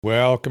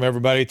Welcome,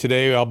 everybody.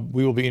 Today,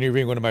 we will be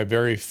interviewing one of my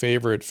very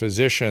favorite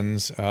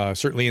physicians,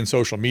 certainly in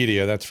social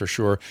media, that's for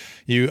sure.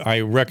 I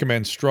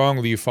recommend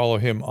strongly you follow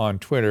him on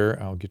Twitter.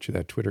 I'll get you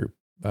that Twitter.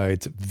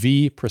 It's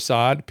V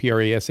Prasad,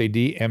 Prasad,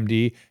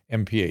 MD,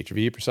 MPH.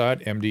 V Prasad,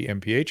 MD,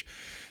 MPH.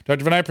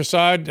 Dr. Vinay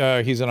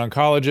Prasad, he's an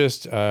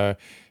oncologist.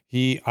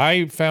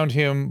 I found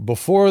him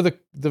before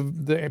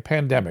the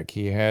pandemic.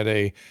 He had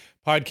a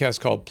podcast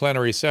called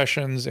Plenary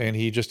Sessions, and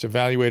he just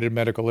evaluated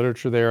medical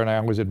literature there, and I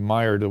always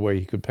admired the way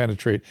he could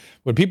penetrate.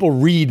 When people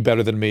read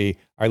better than me,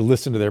 I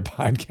listen to their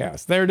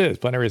podcast. There it is,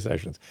 Plenary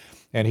Sessions.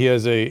 And he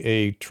has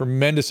a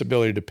tremendous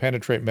ability to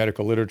penetrate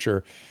medical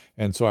literature,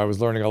 and so I was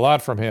learning a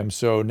lot from him.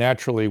 So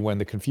naturally, when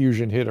the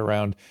confusion hit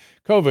around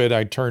COVID,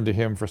 I turned to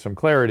him for some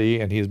clarity,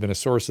 and he has been a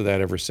source of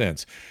that ever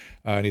since.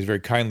 And he's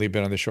very kindly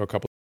been on the show a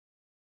couple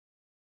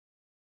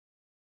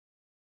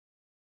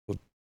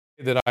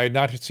that I had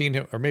not seen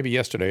him, or maybe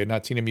yesterday, I had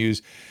not seen him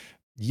use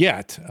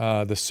yet,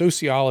 the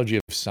sociology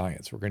of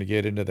science. We're going to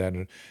get into that.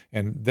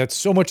 And that's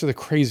so much of the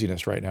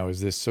craziness right now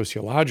is this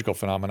sociological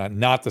phenomenon,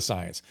 not the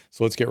science.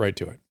 So let's get right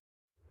to it.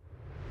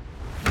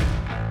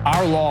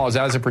 Our laws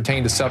as it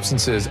pertains to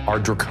substances are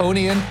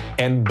draconian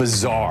and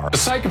bizarre. The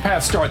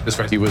psychopaths start this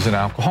way. He was an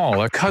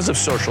alcoholic because of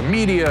social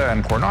media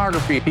and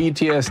pornography,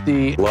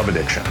 PTSD, love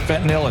addiction,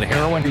 fentanyl and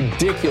heroin.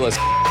 Ridiculous.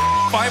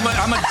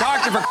 I'm a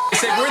doctor, for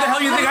sake. Where the hell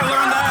do you think I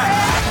learned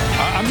that?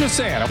 I'm just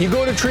saying, you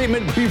go to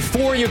treatment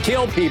before you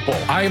kill people.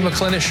 I am a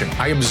clinician.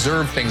 I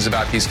observe things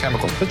about these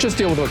chemicals. Let's just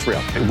deal with what's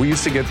real. We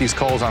used to get these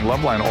calls on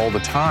Loveline all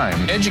the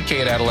time.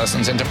 Educate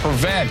adolescents and to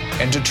prevent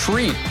and to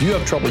treat. If you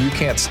have trouble you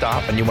can't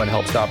stop and you want to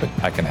help stop it,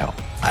 I can help.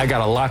 I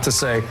got a lot to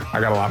say. I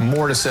got a lot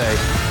more to say.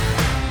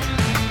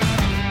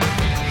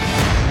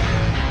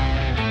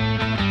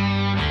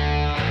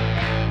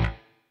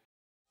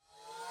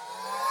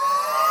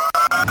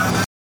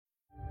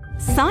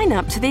 Sign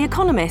up to The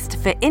Economist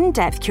for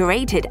in-depth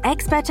curated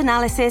expert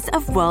analysis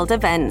of world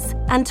events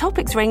and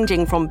topics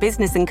ranging from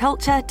business and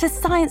culture to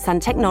science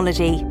and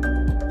technology.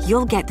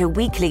 You'll get the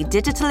weekly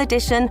digital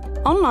edition,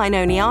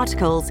 online-only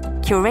articles,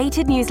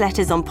 curated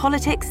newsletters on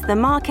politics, the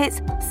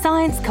markets,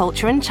 science,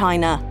 culture, and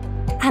China,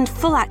 and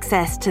full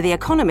access to The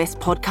Economist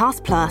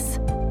Podcast Plus.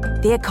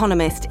 The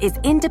Economist is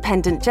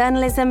independent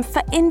journalism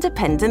for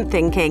independent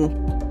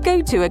thinking.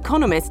 Go to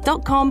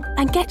economist.com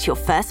and get your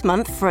first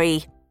month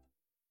free.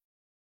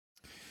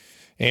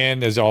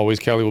 And as always,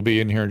 Kelly will be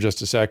in here in just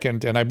a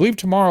second. And I believe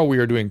tomorrow we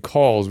are doing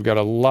calls. We've got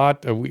a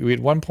lot. We at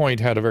one point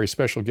had a very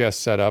special guest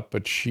set up,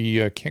 but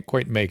she can't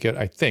quite make it,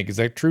 I think. Is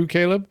that true,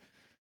 Caleb?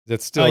 Is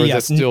that still,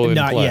 yes, is that still in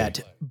not play?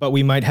 yet, but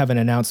we might have an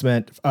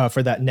announcement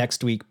for that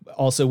next week.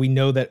 Also, we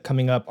know that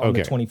coming up on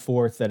the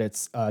 24th that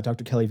it's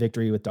Dr. Kelly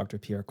Victory with Dr.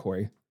 Pierre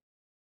Corey.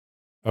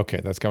 Okay,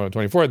 that's coming on the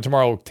 24th. And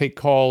tomorrow we'll take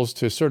calls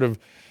to sort of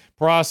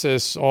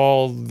process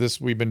all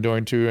this we've been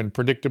doing too, and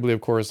predictably,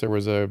 of course, there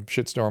was a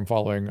shitstorm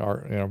following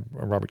our,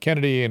 Robert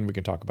Kennedy, and we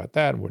can talk about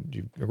that. What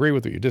you agree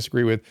with, what you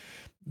disagree with.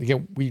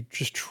 Again, we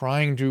just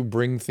trying to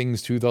bring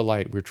things to the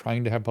light. We're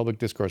trying to have public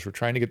discourse. We're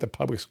trying to get the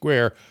public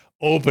square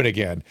open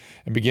again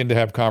and begin to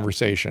have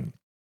conversation.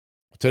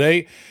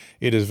 Today,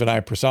 it is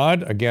Vinay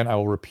Prasad. Again, I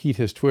will repeat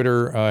his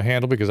Twitter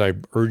handle because I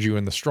urge you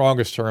in the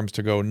strongest terms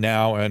to go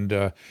now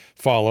and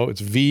follow.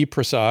 It's V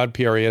Prasad,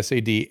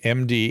 Prasad,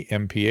 MD,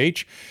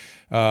 MPH.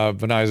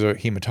 Vinay is a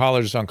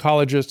hematologist,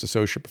 oncologist,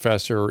 associate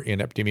professor in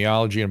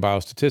epidemiology and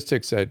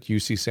biostatistics at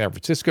UC San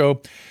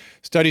Francisco,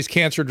 studies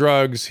cancer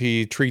drugs.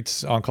 He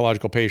treats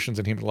oncological patients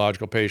and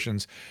hematological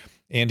patients.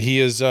 And he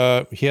has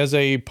a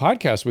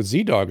podcast with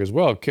Z-Dog as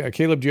well.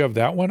 Caleb, do you have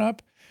that one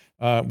up?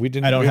 I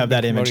don't have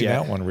that image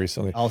yet. That one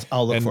recently.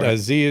 I'll look for it.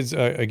 Z is,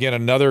 again,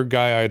 another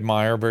guy I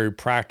admire, very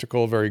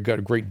practical, very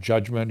good, great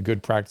judgment,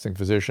 good practicing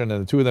physician.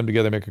 And the two of them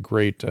together make a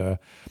great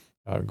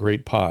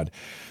pod.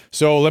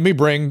 So let me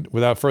bring,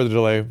 without further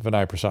delay,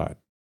 Vinay Prasad.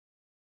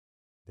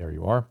 There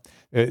you are.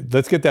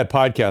 Let's get that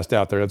podcast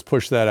out there. Let's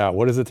push that out.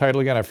 What is the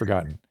title again? I've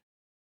forgotten.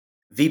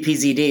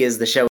 VPZD is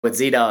the show with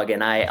Z-Dog,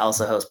 and I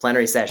also host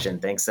Plenary Session.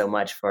 Thanks so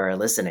much for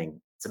listening.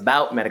 It's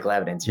about medical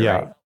evidence. You're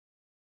right.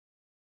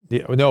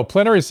 Yeah, no,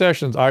 Plenary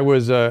Sessions. I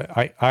was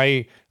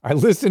I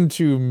listen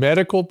to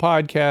medical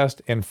podcast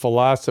and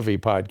philosophy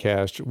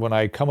podcast when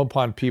I come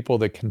upon people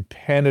that can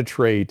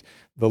penetrate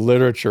the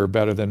literature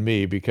better than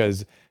me,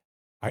 because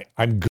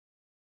I'm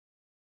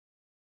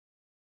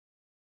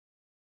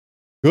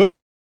good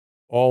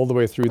all the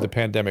way through the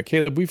pandemic.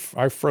 Caleb,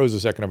 I froze a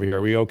second over here.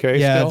 Are we okay?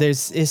 Yeah, still?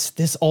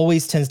 This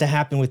always tends to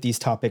happen with these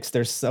topics.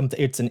 It's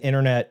an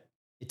internet.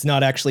 It's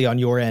not actually on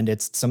your end.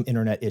 It's some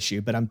internet issue,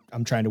 but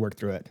I'm trying to work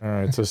through it. All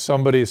right. So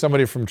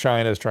somebody from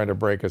China is trying to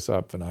break us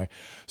up, and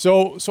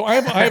So I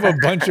have a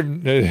bunch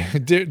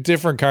of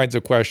different kinds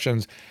of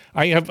questions.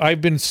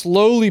 I've been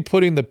slowly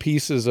putting the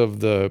pieces of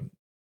the.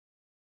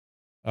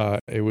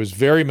 It was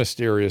very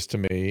mysterious to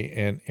me,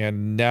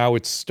 and now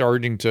it's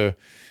starting to.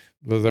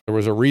 There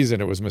was a reason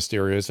it was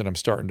mysterious, and I'm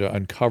starting to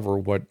uncover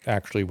what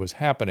actually was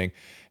happening.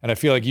 And I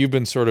feel like you've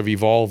been sort of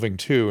evolving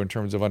too in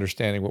terms of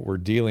understanding what we're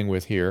dealing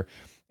with here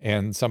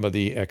and some of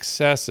the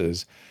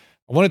excesses.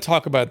 I want to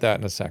talk about that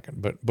in a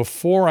second. But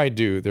before I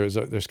do,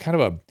 there's kind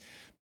of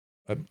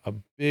a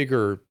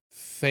bigger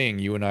thing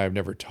you and I have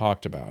never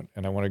talked about,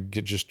 and I want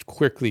to just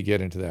quickly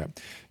get into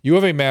that. You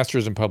have a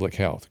master's in public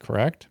health,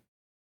 correct?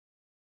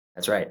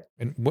 That's right.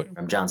 And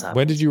from Johns Hopkins.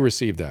 When did you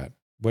receive that?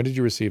 When did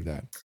you receive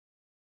that?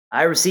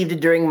 I received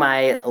it during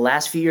my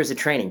last few years of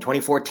training,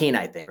 2014,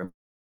 I think.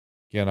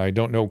 Again, I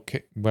don't know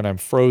when I'm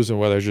frozen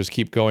whether I just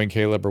keep going,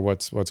 Caleb, or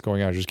what's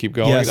going on. Just keep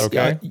going. Yes,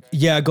 Okay.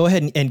 Yeah, go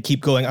ahead and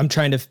keep going. I'm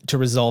trying to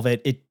resolve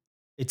it.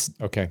 It's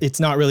okay. It's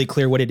not really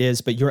clear what it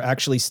is, but you're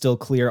actually still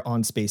clear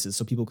on spaces,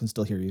 so people can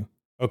still hear you.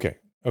 Okay.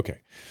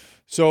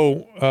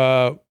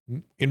 So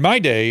in my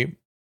day,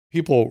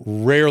 people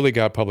rarely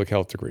got public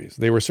health degrees.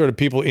 They were sort of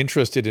people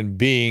interested in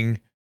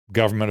being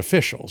government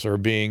officials or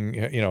being,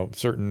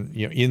 certain,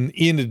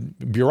 in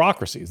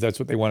bureaucracies. That's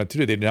what they wanted to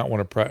do. They did not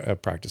want to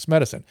practice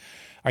medicine.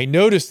 I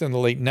noticed in the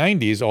late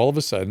 90s, all of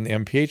a sudden,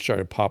 MPH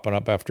started popping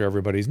up after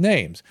everybody's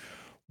names.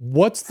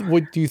 What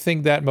do you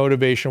think that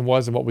motivation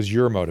was, and what was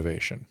your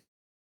motivation?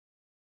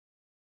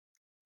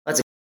 That's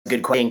a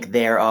good question. I think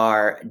there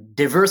are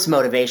diverse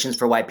motivations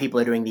for why people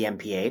are doing the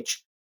MPH.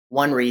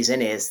 One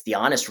reason is the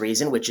honest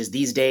reason, which is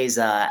these days,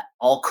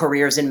 all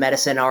careers in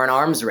medicine are an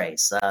arms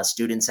race.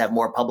 Students have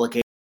more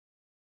publications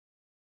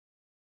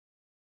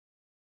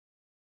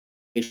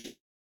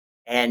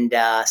and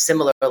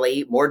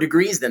similarly, more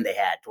degrees than they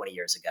had 20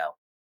 years ago.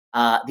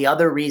 The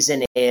other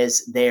reason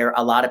is there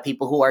are a lot of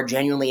people who are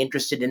genuinely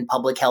interested in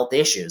public health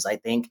issues. I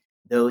think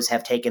those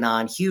have taken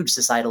on huge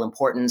societal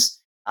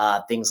importance,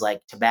 things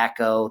like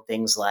tobacco,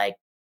 things like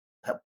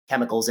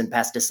chemicals and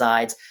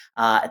pesticides,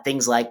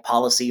 things like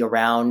policy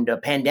around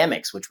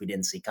pandemics, which we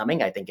didn't see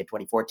coming, I think, in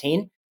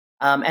 2014.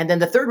 And then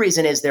the third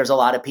reason is there's a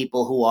lot of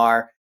people who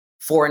are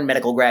foreign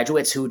medical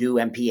graduates who do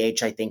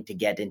MPH, I think, to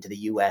get into the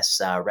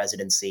U.S.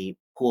 Residency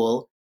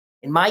pool.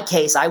 In my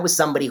case, I was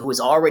somebody who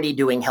was already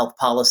doing health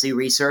policy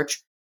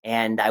research,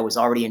 and I was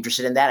already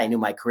interested in that. I knew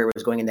my career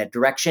was going in that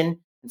direction.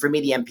 And for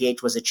me, the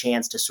MPH was a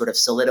chance to sort of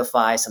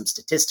solidify some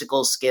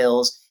statistical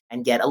skills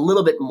and get a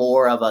little bit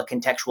more of a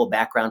contextual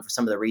background for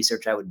some of the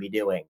research I would be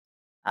doing.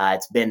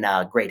 It's been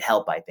a great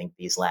help, I think,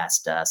 these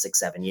last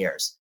 6-7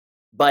 years.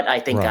 But I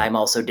think I'm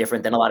also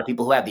different than a lot of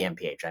people who have the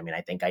MPH. I mean, I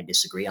think I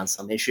disagree on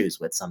some issues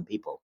with some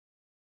people.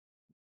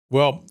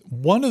 Well,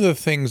 one of the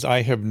things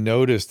I have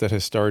noticed that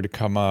has started to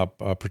come up,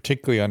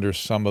 particularly under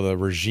some of the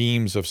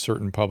regimes of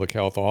certain public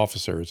health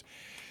officers,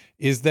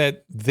 is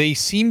that they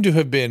seem to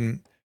have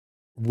been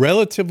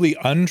relatively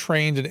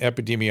untrained in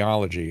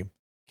epidemiology,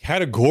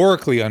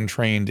 categorically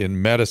untrained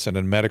in medicine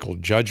and medical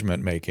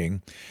judgment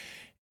making,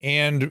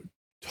 and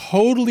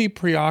totally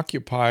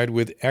preoccupied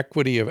with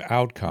equity of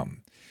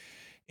outcome.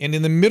 And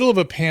in the middle of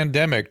a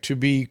pandemic, to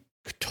be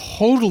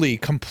totally,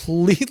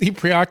 completely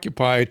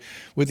preoccupied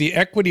with the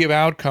equity of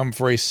outcome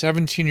for a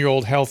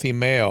 17-year-old healthy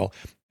male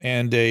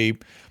and a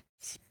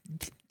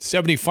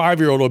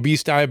 75-year-old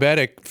obese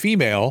diabetic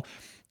female,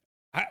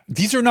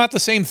 these are not the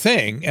same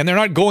thing, and they're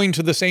not going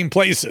to the same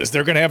places.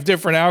 They're going to have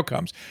different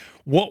outcomes.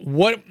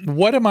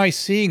 What am I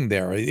seeing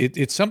there?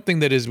 It's something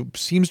that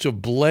seems to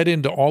have bled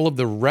into all of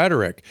the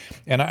rhetoric,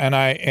 and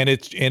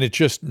it's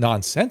just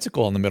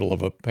nonsensical in the middle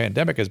of a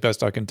pandemic, as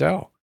best I can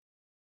tell.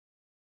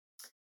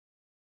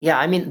 Yeah,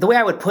 I mean, the way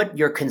I would put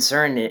your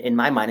concern in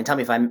my mind, and tell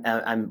me if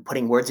I'm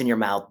putting words in your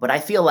mouth, but I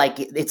feel like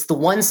it's the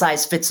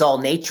one-size-fits-all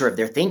nature of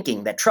their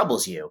thinking that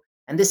troubles you.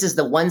 And this is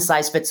the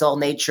one-size-fits-all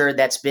nature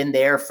that's been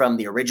there from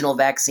the original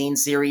vaccine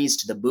series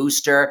to the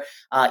booster,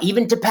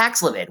 even to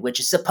Paxlovid, which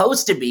is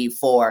supposed to be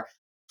for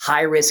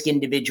high-risk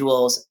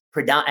individuals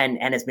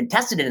and has been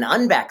tested in an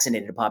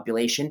unvaccinated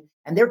population,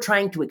 and they're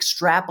trying to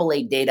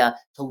extrapolate data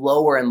to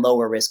lower and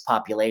lower risk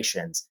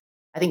populations.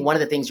 I think one of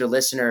the things your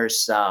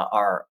listeners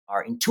are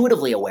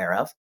intuitively aware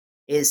of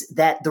is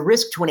that the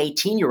risk to an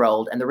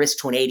 18-year-old and the risk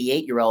to an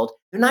 88-year-old,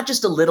 they're not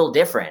just a little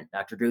different,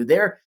 Dr. Drew.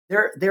 They're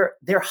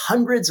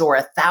hundreds or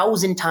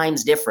 1,000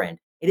 times different.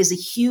 It is a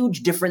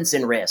huge difference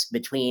in risk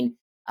between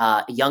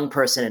a young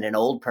person and an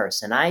old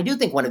person. I do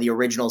think one of the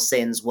original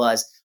sins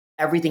was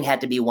everything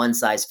had to be one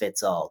size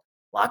fits all.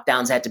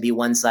 Lockdowns had to be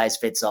one size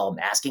fits all.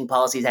 Masking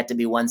policies had to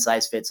be one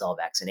size fits all.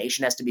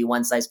 Vaccination has to be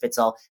one size fits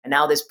all. And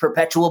now this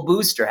perpetual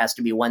booster has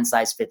to be one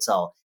size fits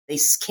all. They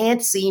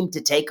can't seem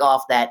to take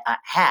off that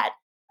hat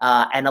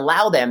and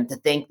allow them to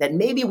think that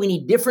maybe we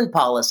need different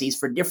policies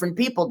for different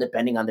people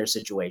depending on their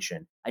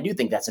situation. I do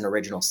think that's an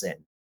original sin.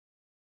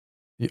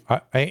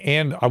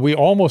 And we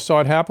almost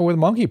saw it happen with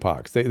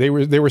monkeypox.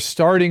 They were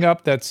starting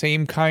up that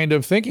same kind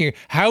of thinking.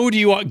 How do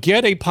you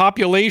get a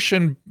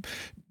population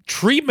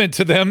treatment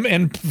to them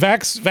and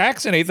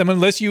vaccinate them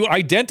unless you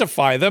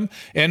identify them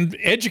and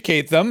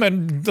educate them,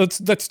 and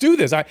let's do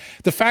this.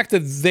 The fact that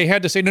they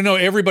had to say no,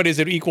 everybody's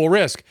at equal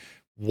risk.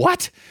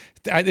 What?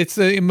 It's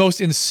the most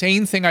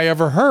insane thing I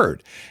ever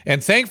heard.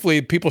 And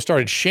thankfully, people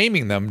started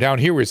shaming them. Down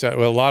here, we said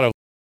a lot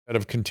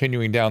of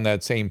continuing down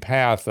that same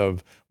path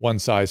of one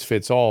size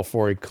fits all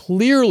for a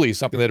clearly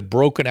something that had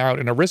broken out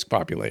in a risk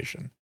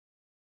population.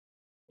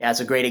 Yeah, it's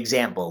a great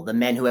example. The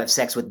men who have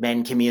sex with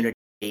men community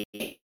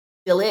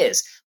still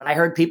is. But I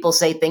heard people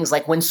say things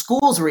like, when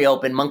schools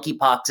reopen,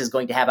 monkeypox is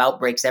going to have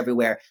outbreaks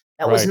everywhere.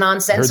 That was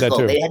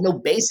nonsensical. They had no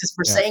basis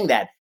for saying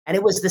that. And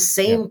it was the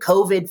same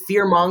COVID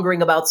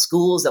fear-mongering about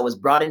schools that was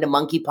brought into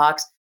monkeypox.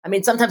 I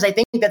mean, sometimes I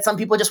think that some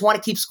people just want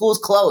to keep schools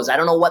closed. I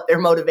don't know what their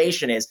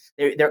motivation is.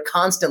 They're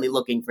constantly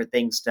looking for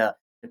things to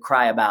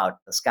cry about.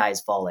 The sky is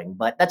falling.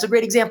 But that's a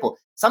great example.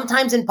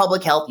 Sometimes in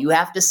public health, you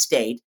have to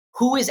state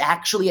who is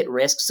actually at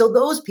risk, so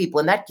those people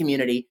in that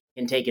community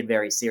can take it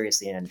very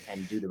seriously and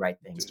do the right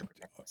things to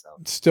protect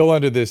themselves. Still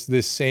under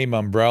this same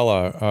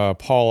umbrella,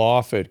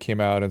 Paul Offit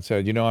came out and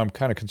said, I'm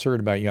kind of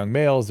concerned about young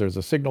males. There's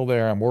a signal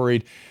there. I'm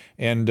worried.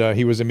 And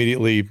he was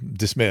immediately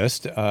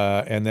dismissed.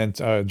 And then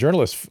a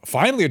journalist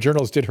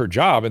did her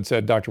job and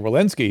said, Dr.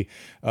 Walensky,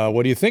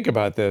 what do you think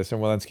about this? And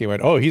Walensky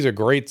went, oh, he's a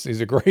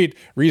great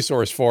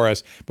resource for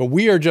us. But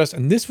we are just,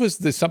 and this was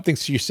something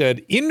she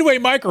said into a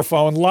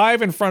microphone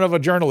live in front of a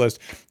journalist,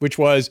 which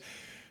was,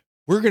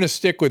 we're going to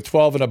stick with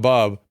 12 and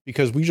above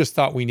because we just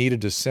thought we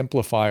needed to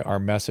simplify our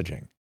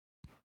messaging.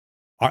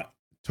 I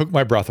took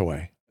my breath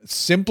away.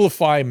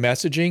 Simplify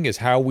messaging is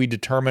how we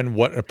determine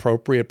what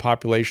appropriate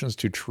populations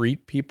to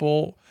treat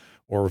people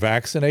or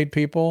vaccinate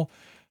people.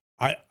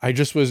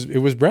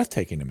 It was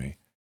breathtaking to me.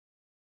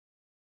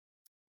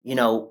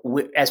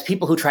 As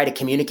people who try to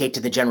communicate to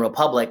the general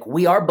public,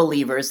 we are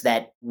believers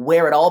that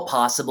where at all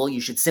possible,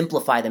 you should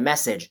simplify the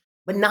message,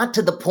 but not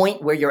to the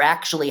point where you're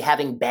actually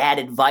having bad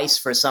advice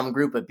for some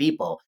group of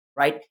people,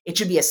 right? It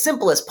should be as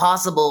simple as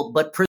possible,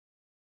 but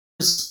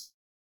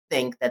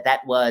think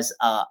that was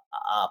a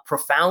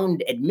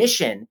profound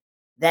admission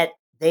that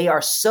they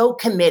are so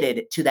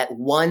committed to that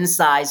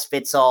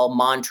one-size-fits-all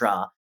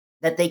mantra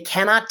that they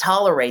cannot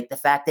tolerate the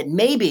fact that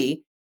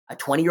maybe a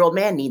 20-year-old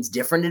man needs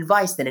different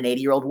advice than an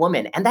 80-year-old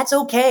woman. And that's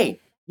okay.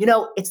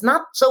 It's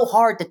not so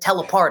hard to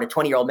tell apart a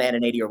 20-year-old man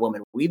and an 80-year-old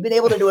woman. We've been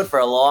able to do it for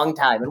a long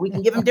time, and we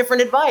can give them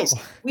different advice.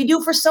 We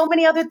do for so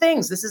many other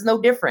things. This is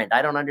no different.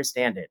 I don't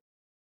understand it.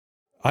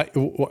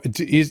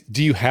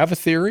 Do you have a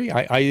theory?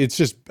 It's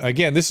just,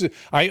 again,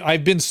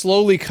 I've been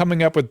slowly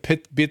coming up with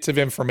bits of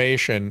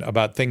information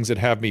about things that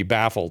have me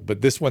baffled,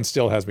 but this one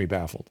still has me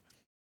baffled.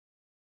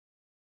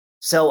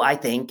 So I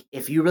think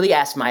if you really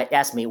ask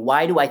me,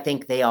 why do I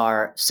think they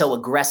are so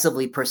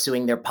aggressively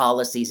pursuing their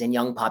policies in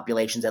young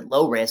populations at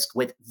low risk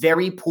with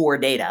very poor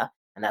data,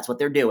 and that's what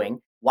they're doing,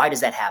 why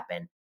does that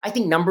happen? I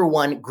think number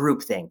one,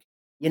 groupthink.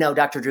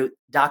 Dr. Drew,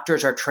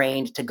 doctors are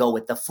trained to go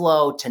with the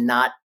flow, to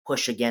not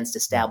push against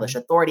established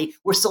authority.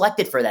 We're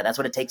selected for that. That's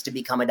what it takes to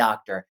become a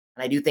doctor.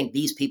 And I do think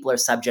these people are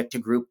subject to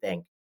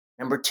groupthink.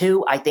 Number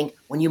two, I think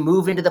when you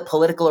move into the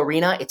political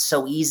arena, it's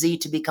so easy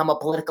to become a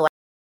political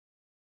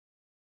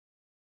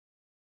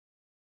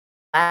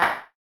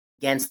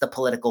against the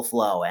political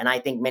flow. And I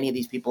think many of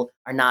these people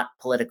are not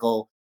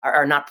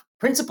are not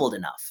principled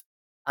enough.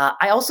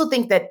 I also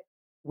think that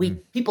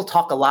people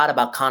talk a lot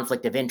about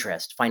conflict of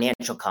interest,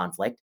 financial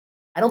conflict.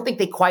 I don't think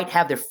they quite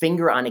have their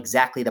finger on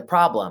exactly the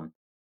problem.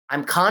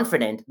 I'm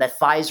confident that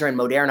Pfizer and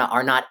Moderna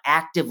are not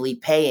actively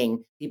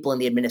paying people in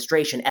the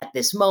administration at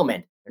this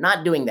moment. They're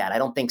not doing that. I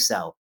don't think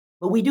so.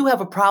 But we do have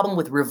a problem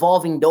with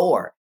revolving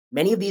door.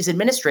 Many of these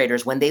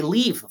administrators, when they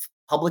leave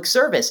public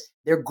service,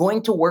 they're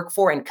going to work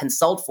for and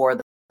consult for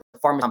the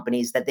pharma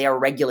companies that they are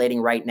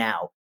regulating right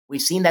now.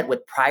 We've seen that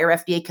with prior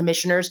FDA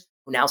commissioners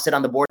who now sit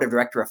on the board of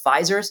director of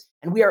Pfizer's,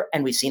 and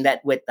we've seen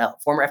that with the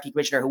former FDA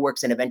commissioner who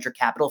works in a venture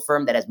capital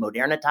firm that has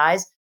Moderna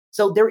ties.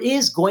 So there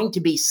is going to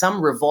be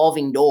some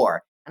revolving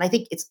door. And I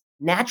think it's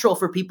natural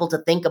for people to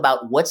think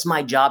about what's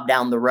my job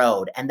down the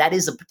road. And that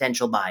is a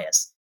potential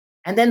bias.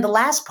 And then the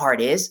last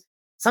part is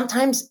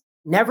sometimes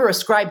never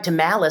ascribe to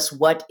malice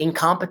what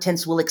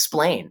incompetence will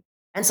explain.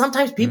 And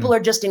sometimes people are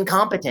just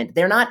incompetent.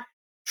 They're not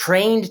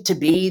trained to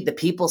be the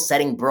people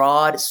setting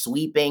broad,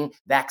 sweeping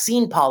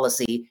vaccine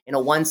policy in a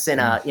once in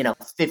a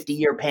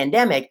 50-year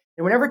pandemic.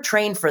 They were never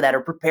trained for that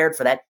or prepared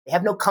for that. They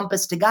have no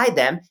compass to guide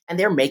them, and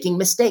they're making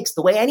mistakes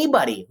the way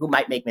anybody who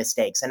might make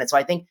mistakes. And so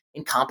I think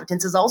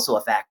incompetence is also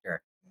a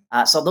factor.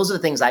 So those are the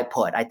things I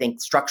put. I think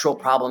structural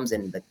problems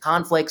in the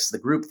conflicts, the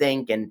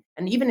groupthink, and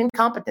even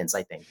incompetence,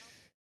 I think.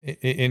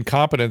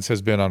 Incompetence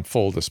has been on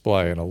full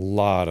display in a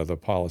lot of the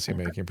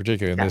policymaking,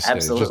 particularly in this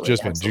stage.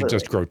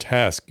 Just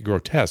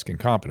grotesque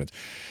incompetence.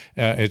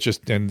 It's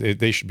just, and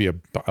they should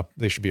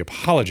be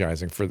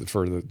apologizing for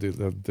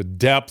the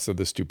depth of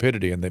the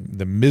stupidity and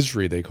the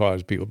misery they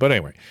cause people. But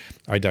anyway,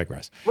 I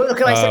digress. Well,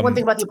 can I say one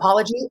thing about the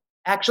apology?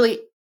 Actually,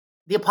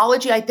 the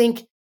apology, I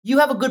think you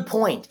have a good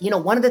point.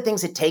 One of the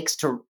things it takes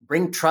to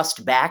bring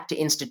trust back to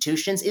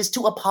institutions is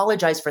to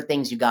apologize for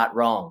things you got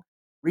wrong.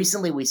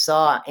 Recently, we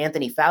saw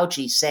Anthony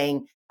Fauci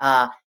saying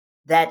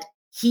that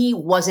he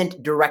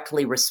wasn't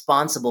directly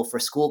responsible for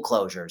school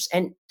closures.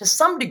 And to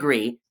some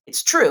degree,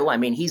 it's true. I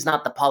mean, he's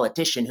not the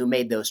politician who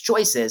made those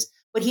choices,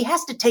 but he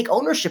has to take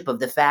ownership of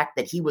the fact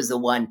that he was the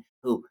one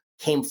who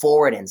came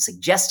forward and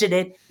suggested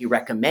it. He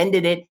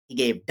recommended it. He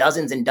gave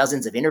dozens and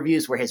dozens of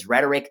interviews where his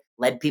rhetoric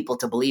led people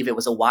to believe it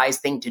was a wise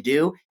thing to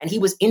do. And he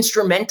was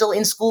instrumental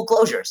in school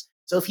closures.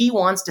 So if he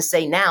wants to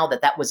say now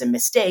that was a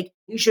mistake,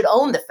 he should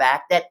own the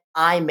fact that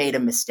I made a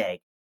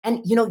mistake.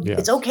 And,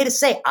 it's okay to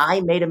say,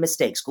 I made a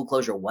mistake. School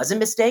closure was a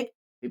mistake.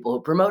 People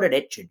who promoted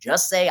it should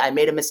just say, I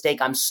made a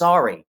mistake. I'm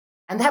sorry.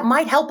 And that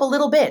might help a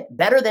little bit,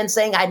 better than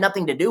saying I had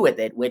nothing to do with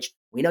it, which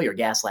we know you're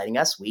gaslighting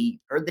us. We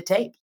heard the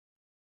tape.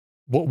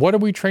 What are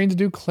we trained to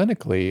do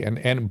clinically?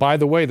 And by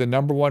the way, the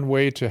number one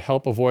way to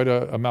help avoid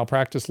a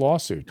malpractice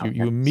lawsuit,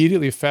 you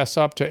immediately fess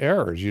up to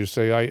errors. You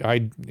say,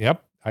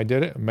 yep, I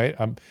did it.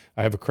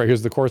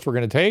 Here's the course we're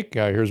going to take.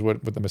 Here's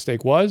what the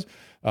mistake was.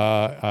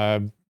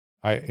 I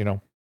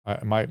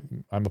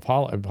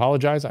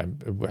apologize.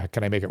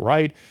 Can I make it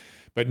right?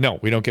 But no,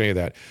 we don't get any of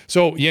that.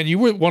 So, yeah, you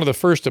were one of the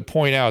first to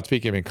point out,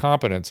 speaking of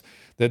incompetence,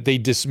 that they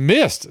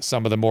dismissed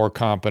some of the more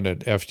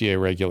competent FDA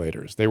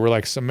regulators. They were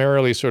like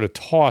summarily sort of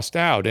tossed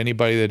out.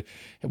 Anybody that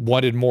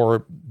wanted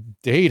more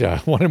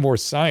data, wanted more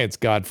science,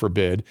 God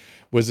forbid,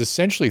 was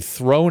essentially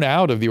thrown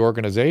out of the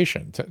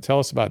organization. Tell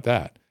us about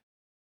that.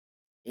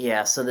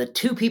 Yeah, so the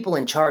two people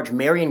in charge,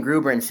 Marian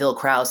Gruber and Phil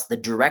Krause, the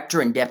director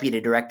and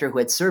deputy director who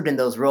had served in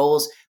those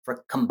roles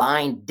for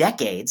combined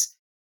decades,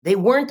 they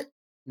weren't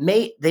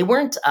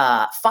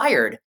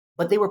fired,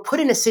 but they were put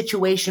in a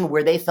situation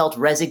where they felt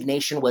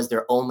resignation was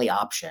their only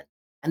option.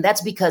 And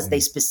that's because they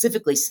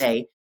specifically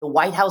say the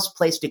White House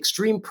placed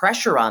extreme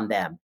pressure on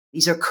them.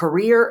 These are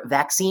career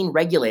vaccine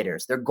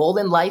regulators. Their goal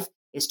in life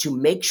is to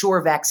make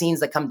sure vaccines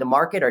that come to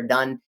market are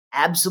done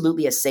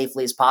absolutely as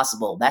safely as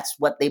possible. That's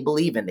what they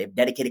believe in. They've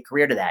dedicated a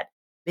career to that.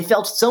 They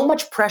felt so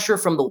much pressure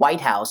from the White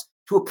House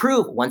to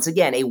approve, once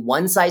again, a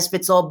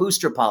one-size-fits-all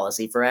booster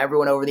policy for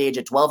everyone over the age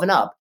of 12 and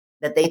up,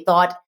 that they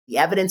thought the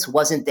evidence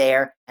wasn't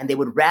there and they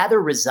would rather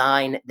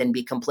resign than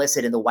be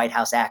complicit in the White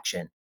House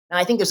action. Now,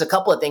 I think there's a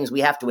couple of things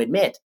we have to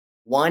admit.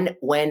 One,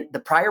 when the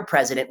prior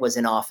president was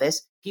in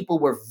office, people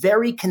were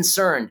very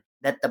concerned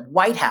that the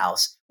White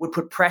House would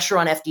put pressure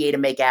on FDA to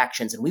make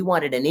actions, and we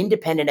wanted an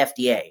independent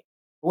FDA.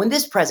 But when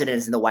this president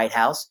is in the White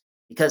House,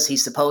 because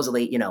he's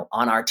supposedly,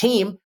 on our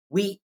team,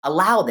 we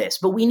allow this.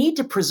 But we need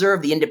to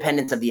preserve the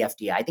independence of the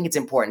FDA. I think it's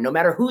important. No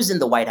matter who's in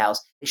the White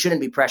House, they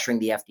shouldn't be pressuring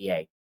the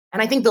FDA.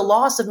 And I think the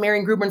loss of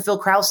Marian Gruber and Phil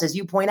Krause, as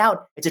you point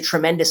out, it's a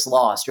tremendous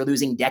loss. You're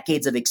losing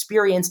decades of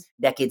experience,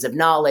 decades of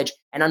knowledge,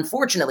 and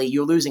unfortunately,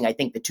 you're losing, I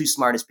think, the two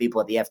smartest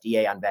people at the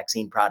FDA on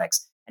vaccine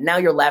products. And now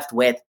you're left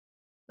with,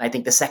 I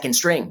think, the second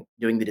string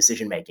doing the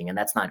decision-making, and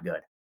that's not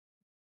good.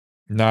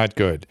 Not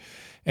good.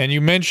 And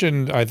you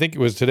mentioned, I think it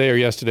was today or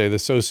yesterday, the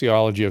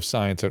sociology of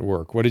science at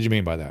work. What did you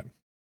mean by that?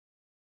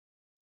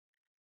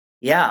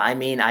 Yeah,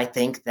 I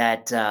think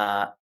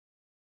that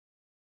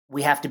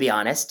we have to be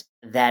honest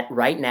that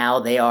right now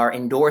they are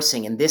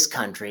endorsing in this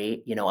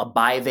country, a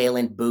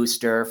bivalent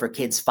booster for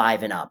kids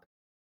 5 and up.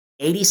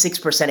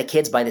 86% of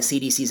kids, by the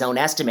CDC's own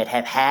estimate,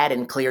 have had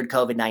and cleared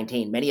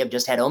COVID-19. Many have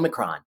just had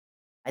Omicron.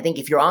 I think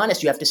if you're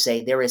honest, you have to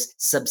say there is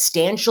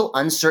substantial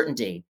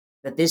uncertainty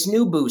that this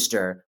new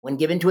booster, when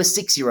given to a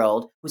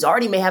 6-year-old who's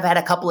already may have had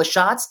a couple of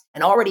shots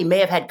and already may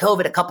have had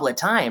COVID a couple of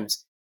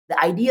times, the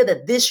idea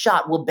that this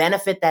shot will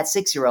benefit that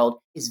 6-year-old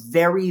is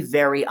very,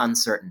 very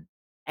uncertain.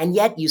 And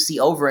yet you see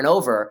over and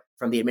over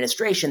from the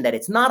administration that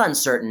it's not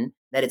uncertain,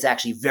 that it's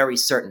actually very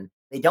certain.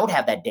 They don't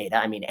have that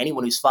data.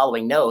 Anyone who's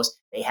following knows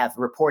they have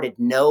reported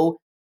no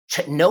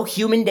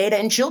human data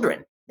in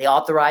children. They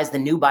authorized the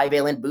new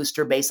bivalent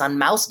booster based on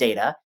mouse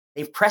data.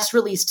 They've press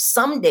released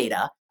some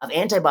data of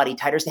antibody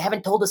titers. They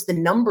haven't told us the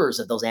numbers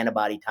of those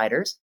antibody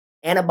titers.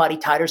 Antibody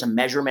titers, a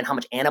measurement, how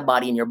much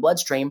antibody in your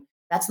bloodstream.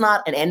 That's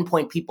not an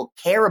endpoint people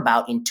care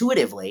about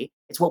intuitively.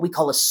 It's what we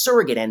call a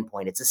surrogate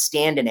endpoint. It's a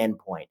stand-in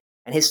endpoint.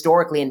 And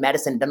historically in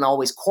medicine, it doesn't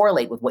always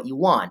correlate with what you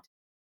want.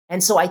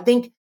 And so I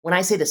think when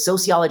I say the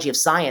sociology of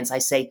science, I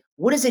say,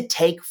 what does it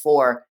take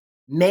for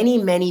many,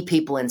 many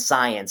people in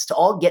science to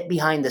all get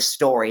behind the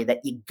story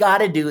that you got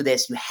to do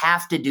this, you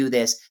have to do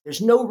this.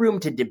 There's no room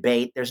to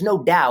debate. There's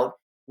no doubt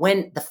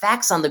when the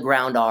facts on the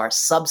ground are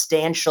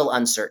substantial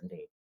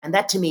uncertainty. And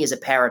that to me is a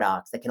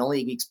paradox that can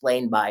only be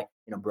explained by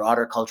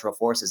broader cultural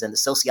forces and the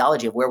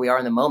sociology of where we are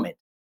in the moment.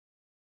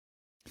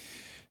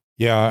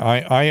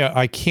 Yeah,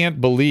 I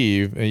can't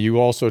believe you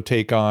also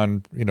take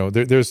on,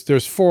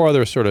 there's 4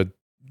 other sort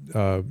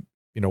of,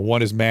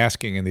 one is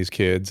masking in these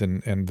kids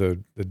and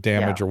the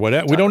damage or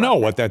whatever. We don't know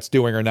what that's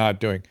doing or not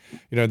doing.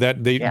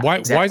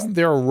 Why isn't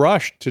there a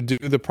rush to do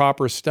the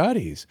proper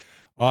studies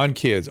on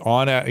kids,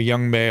 on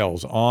young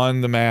males,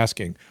 on the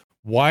masking?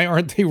 Why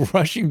aren't they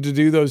rushing to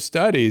do those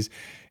studies?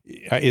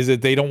 Is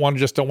it they don't want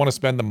to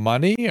spend the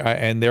money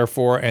and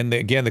therefore,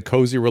 again, the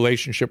cozy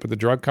relationship with the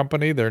drug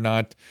company, they're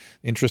not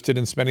interested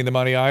in spending the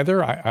money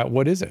either?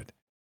 What is it?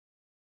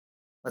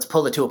 Let's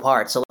pull the two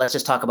apart. So let's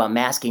just talk about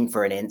masking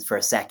for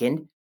a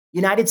second.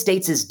 United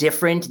States is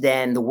different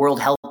than the World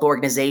Health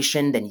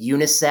Organization, than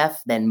UNICEF,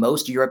 than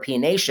most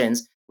European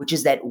nations, which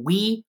is that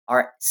we,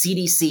 our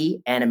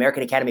CDC and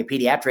American Academy of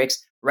Pediatrics,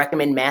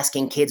 recommend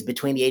masking kids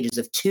between the ages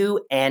of 2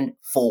 and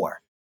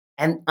 4.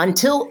 And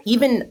until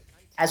even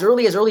as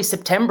early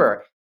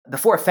September,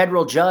 before a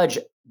federal judge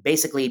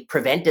basically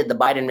prevented the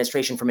Biden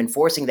administration from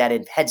enforcing that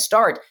in Head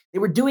Start, they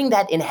were doing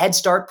that in Head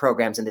Start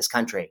programs in this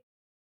country.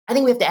 I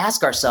think we have to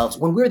ask ourselves,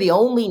 when we're the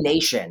only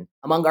nation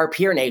among our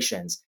peer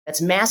nations that's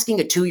masking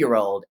a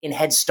 2-year-old in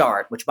Head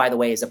Start, which, by the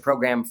way, is a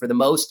program for the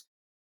most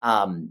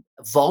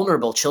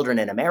vulnerable children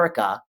in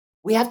America,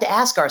 we have to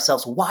ask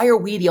ourselves, why are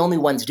we the only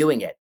ones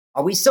doing it?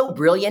 Are we so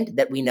brilliant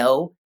that we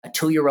know a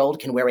 2-year-old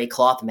can wear a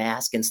cloth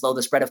mask and slow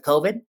the spread of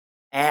COVID?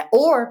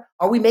 Or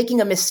are we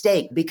making a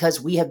mistake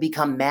because we have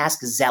become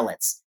mask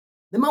zealots?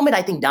 The moment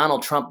I think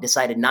Donald Trump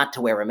decided not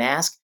to wear a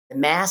mask, the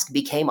mask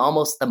became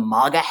almost the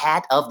MAGA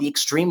hat of the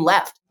extreme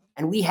left.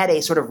 And we had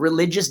a sort of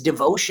religious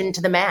devotion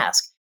to the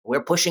mask.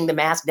 We're pushing the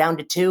mask down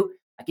to 2.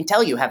 I can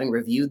tell you, having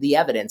reviewed the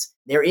evidence,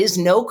 there is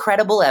no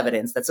credible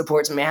evidence that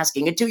supports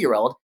masking a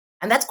 2-year-old.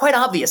 And that's quite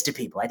obvious to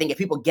people. I think if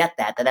people get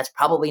that that's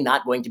probably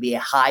not going to be a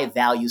high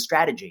value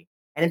strategy.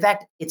 And in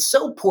fact, it's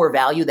so poor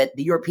value that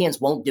the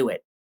Europeans won't do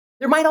it.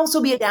 There might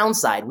also be a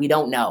downside. We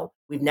don't know.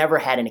 We've never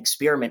had an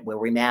experiment where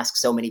we mask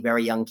so many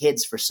very young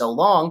kids for so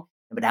long.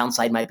 And the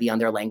downside might be on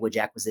their language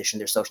acquisition,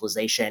 their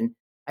socialization.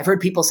 I've heard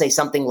people say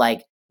something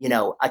like,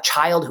 a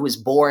child who is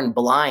born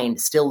blind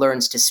still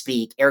learns to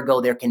speak, ergo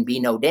there can be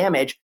no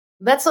damage.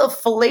 That's a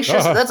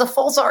that's a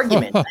false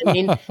argument. I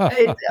mean,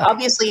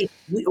 obviously,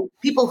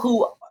 people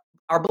who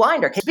are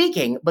blind are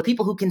speaking, but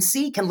people who can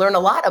see can learn a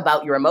lot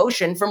about your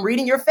emotion from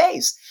reading your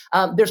face.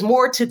 There's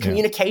more to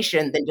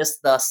communication than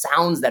just the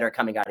sounds that are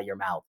coming out of your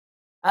mouth.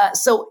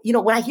 So,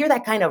 when I hear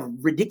that kind of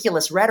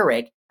ridiculous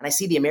rhetoric, and I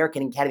see the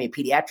American Academy of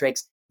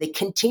Pediatrics, they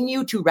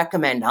continue to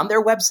recommend on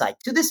their website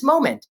to this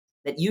moment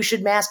that you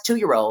should mask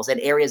 2-year-olds at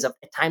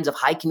times of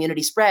high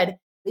community spread.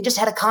 They just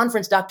had a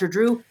conference, Dr.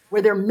 Drew,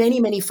 where there are many,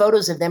 many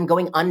photos of them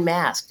going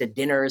unmasked at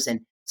dinners. And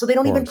so they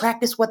don't even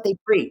practice what they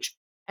preach.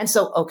 And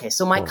so,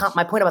 so my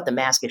point about the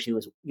mask issue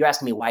is, you're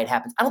asking me why it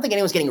happens. I don't think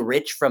anyone's getting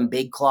rich from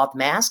big cloth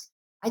masks.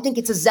 I think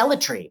it's a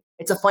zealotry.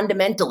 It's a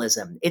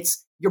fundamentalism.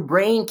 It's your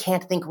brain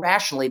can't think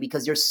rationally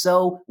because you're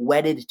so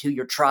wedded to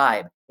your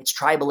tribe. It's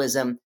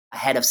tribalism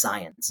ahead of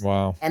science.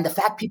 Wow. And the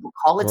fact people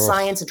call it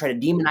science and try to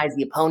demonize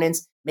the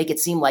opponents, make it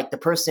seem like the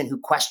person who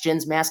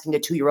questions masking a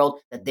 2-year-old,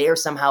 that they are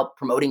somehow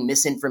promoting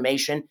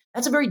misinformation.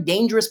 That's a very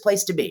dangerous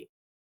place to be.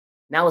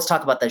 Now let's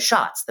talk about the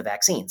shots, the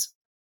vaccines.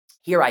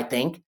 Here, I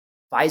think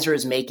Pfizer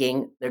is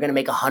they're going to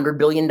make $100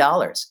 billion.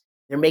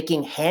 They're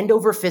making hand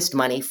over fist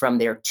money from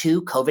their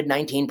 2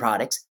 COVID-19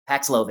 products,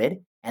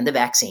 Paxlovid and the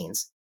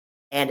vaccines.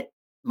 And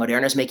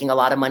Moderna is making a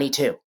lot of money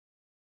too.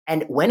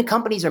 And when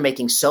companies are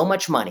making so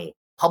much money,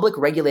 public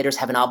regulators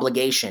have an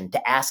obligation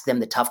to ask them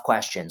the tough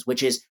questions,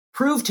 which is,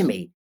 prove to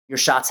me your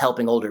shot's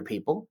helping older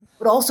people,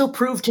 but also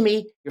prove to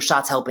me your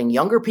shot's helping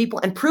younger people,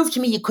 and prove to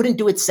me you couldn't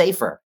do it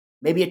safer.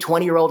 Maybe a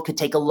 20-year-old could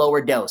take a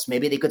lower dose.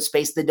 Maybe they could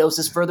space the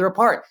doses further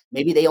apart.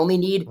 Maybe they only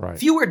need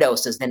fewer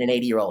doses than an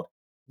 80-year-old.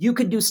 You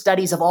could do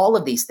studies of all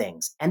of these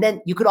things. And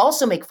then you could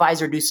also make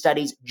Pfizer do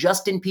studies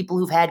just in people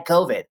who've had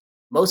COVID.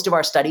 Most of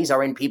our studies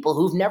are in people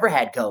who've never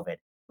had COVID.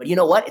 But you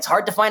know what? It's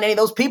hard to find any of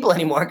those people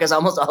anymore because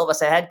almost all of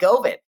us have had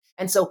COVID.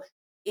 And so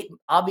it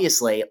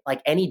obviously,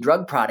 like any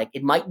drug product,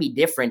 it might be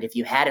different if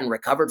you hadn't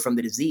recovered from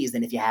the disease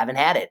than if you haven't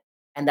had it.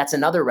 And that's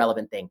another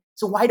relevant thing.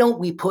 So why don't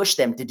we push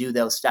them to do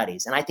those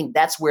studies? And I think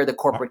that's where the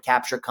corporate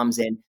capture comes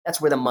in. That's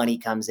where the money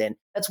comes in.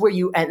 That's where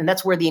and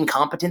that's where the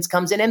incompetence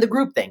comes in and the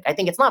groupthink. I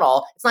think it's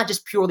not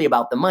just purely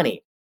about the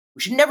money.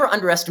 We should never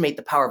underestimate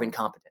the power of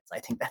incompetence. I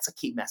think that's a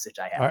key message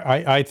I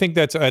have. I think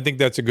that's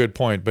a good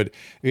point. But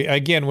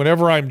again,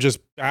 whenever I'm just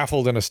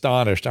baffled and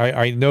astonished,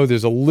 I know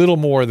there's a little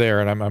more there,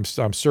 and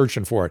I'm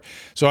searching for it.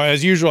 So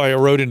as usual, I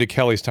wrote into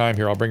Kelly's time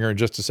here. I'll bring her in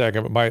just a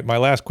second. But my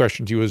last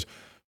question to you is,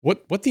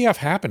 what the F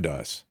happened to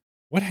us?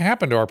 What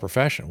happened to our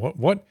profession?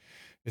 What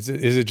is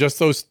it? Is it just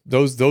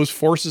those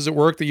forces at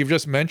work that you've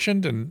just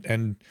mentioned?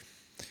 And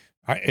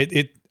I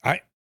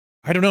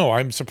don't know.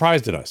 I'm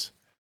surprised at us.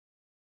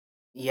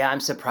 Yeah, I'm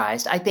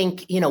surprised. I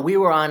think, we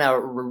were on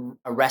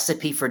a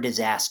recipe for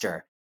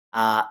disaster.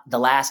 The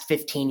last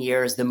 15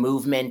 years, the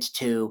movement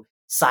to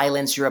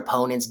silence your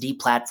opponents,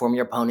 deplatform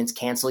your opponents,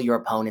 cancel your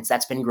opponents,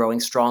 that's been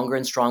growing stronger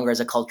and stronger as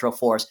a cultural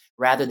force.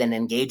 Rather than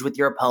engage with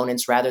your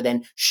opponents, rather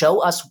than show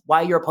us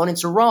why your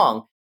opponents are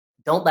wrong,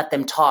 don't let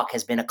them talk,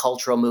 has been a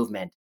cultural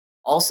movement.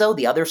 Also,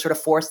 the other sort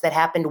of force that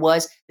happened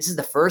was, this is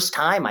the first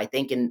time, I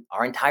think, in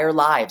our entire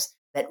lives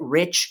that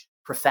rich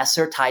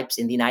professor types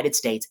in the United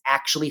States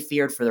actually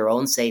feared for their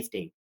own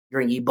safety.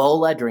 During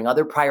Ebola, during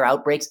other prior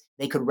outbreaks,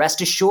 they could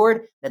rest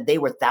assured that they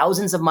were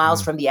thousands of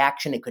miles from the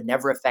action. It could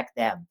never affect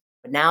them.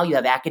 But now you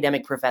have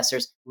academic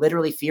professors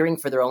literally fearing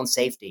for their own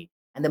safety.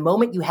 And the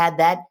moment you had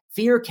that,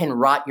 fear can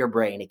rot your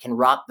brain. It can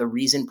rot the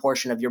reason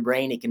portion of your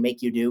brain. It can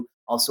make you do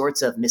all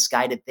sorts of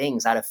misguided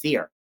things out of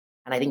fear.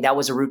 And I think that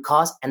was a root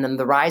cause. And then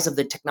the rise of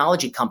the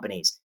technology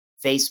companies,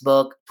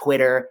 Facebook,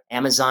 Twitter,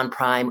 Amazon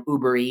Prime,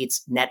 Uber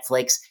Eats,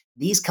 Netflix.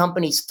 These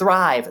companies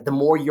thrive the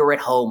more you're at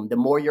home, the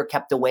more you're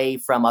kept away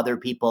from other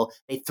people.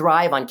 They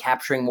thrive on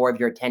capturing more of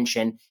your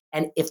attention.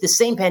 And if the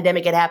same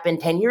pandemic had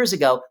happened 10 years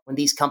ago when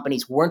these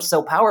companies weren't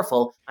so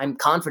powerful, I'm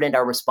confident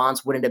our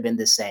response wouldn't have been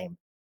the same.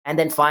 And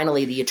then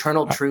finally, the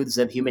eternal truths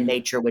of human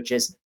nature, which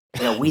is,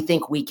 we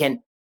think we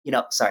can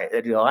sorry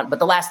to go on, but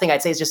the last thing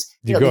I'd say is just,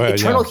 the ahead,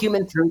 eternal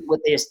human truth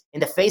with this, in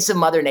the face of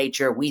Mother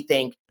Nature, we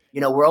think,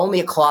 we're only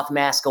a cloth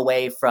mask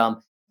away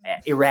from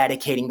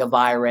eradicating the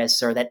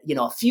virus, or that,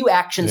 a few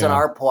actions on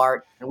our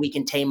part and we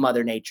can tame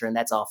Mother Nature. And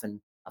that's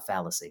often a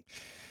fallacy.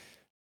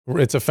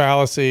 It's a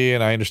fallacy,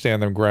 and I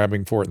understand them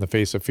grabbing for it in the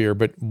face of fear,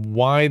 but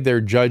why their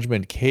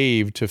judgment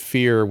caved to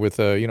fear with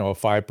a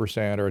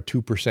 5% or a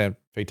 2%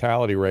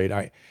 fatality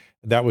rate,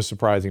 that was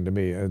surprising to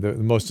me. The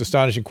most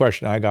astonishing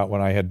question I got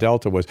when I had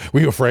Delta was, were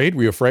you afraid?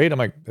 Were you afraid? I'm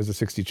like, as a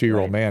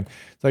 62-year-old man,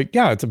 it's like,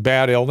 yeah, it's a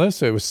bad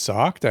illness. It was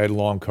sucked. I had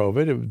long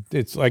COVID.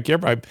 It's like, I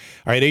had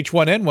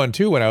H1N1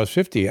 too when I was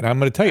 50, and I'm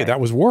going to tell you,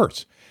 that was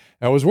worse.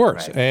 That was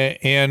worse. Right.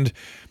 And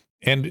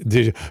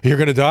you're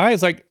going to die?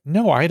 It's like,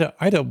 no, I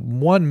had a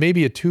 1,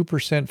 maybe a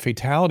 2%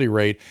 fatality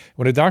rate.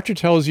 When a doctor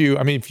tells you,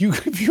 I mean,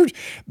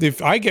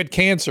 if I get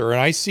cancer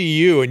and I see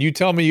you and you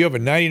tell me you have a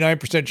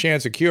 99%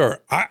 chance of cure,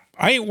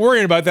 I ain't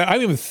worrying about that.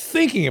 I'm even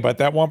thinking about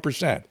that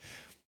 1%.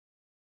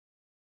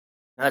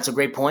 That's a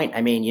great point.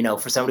 I mean,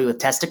 for somebody with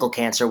testicle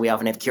cancer, we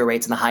often have cure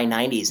rates in the high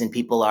 90s, and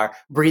people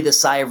breathe a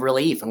sigh of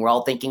relief, and we're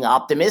all thinking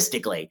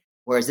optimistically.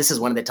 Whereas this is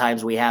one of the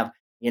times we have,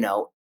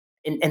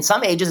 in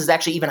some ages, is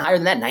actually even higher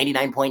than that,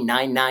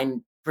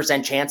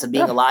 99.99% chance of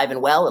being alive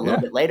and well a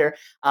little bit later.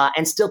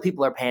 And still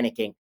people are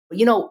panicking. But,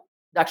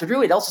 Dr.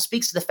 Drew, it also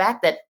speaks to the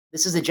fact that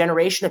this is a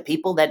generation of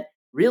people that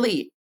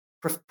really,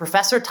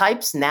 professor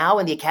types now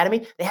in the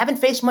academy, they haven't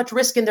faced much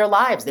risk in their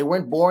lives. They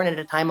weren't born at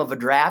a time of a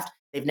draft.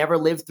 They've never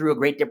lived through a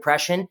Great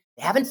Depression.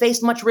 They haven't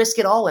faced much risk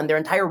at all. And their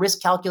entire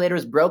risk calculator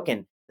is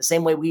broken. The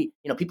same way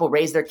people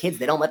raise their kids.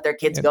 They don't let their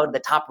kids go to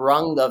the top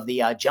rung of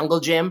the jungle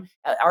gym.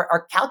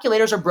 Our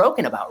calculators are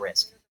broken about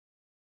risk.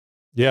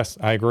 Yes,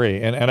 I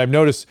agree. And I've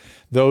noticed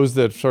those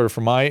that sort of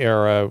from my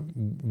era,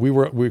 we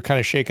were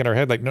kind of shaking our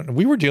head like, no,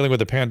 we were dealing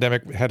with a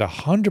pandemic that had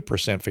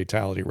 100%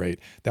 fatality rate.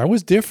 That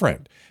was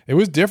different. It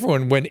was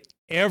different when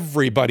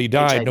everybody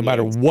died, HIV, no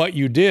matter what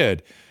you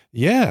did.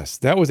 Yes,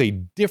 that was a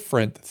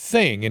different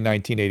thing in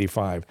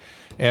 1985.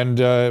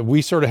 And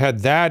we sort of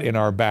had that in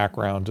our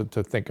background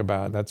to think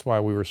about. That's why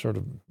we were sort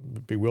of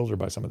bewildered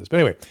by some of this. But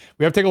anyway,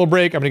 we have to take a little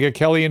break. I'm going to get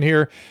Kelly in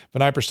here.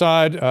 Vinay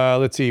Prasad.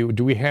 Let's see.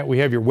 We have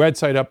your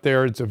website up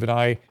there. It's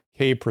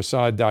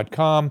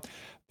VinayKPrasad.com.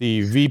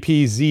 The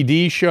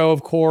VPZD show,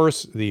 of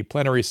course. The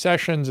plenary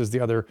sessions is the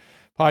other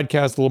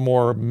podcast, a little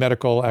more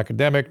medical,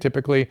 academic,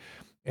 typically.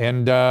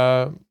 And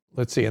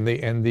let's see. And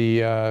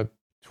the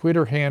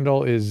Twitter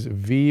handle is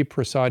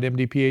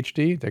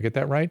VPrasadMD-PhD. Did I get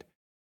that right?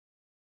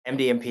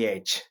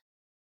 MD-MPH.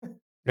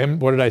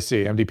 What did I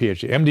see?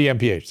 MD-PhD.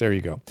 MD-MPH. There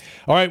you go.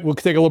 All right, we'll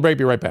take a little break.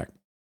 Be right back.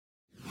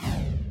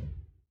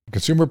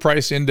 Consumer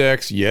price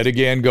index yet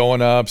again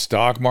going up.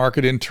 Stock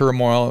market in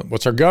turmoil.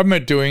 What's our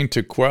government doing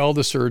to quell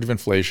the surge of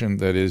inflation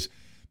that is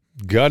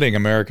gutting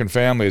American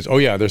families? Oh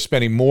yeah, they're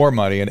spending more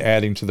money and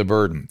adding to the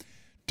burden.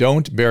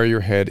 Don't bury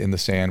your head in the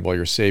sand while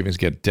your savings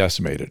get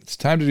decimated. It's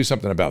time to do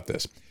something about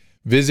this.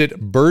 Visit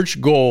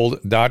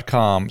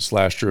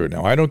birchgold.com/Drew.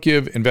 Now, I don't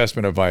give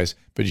investment advice,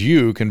 but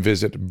you can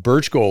visit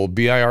birchgold,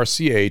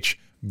 BIRCH,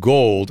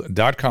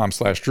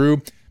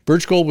 gold.com/Drew.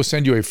 Birch Gold will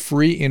send you a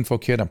free info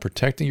kit on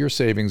protecting your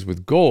savings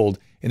with gold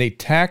in a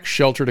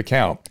tax-sheltered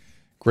account.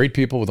 Great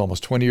people with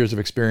almost 20 years of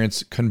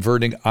experience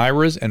converting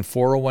IRAs and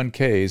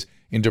 401ks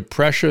into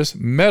precious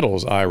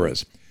metals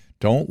IRAs.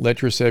 Don't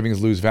let your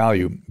savings lose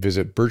value.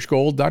 Visit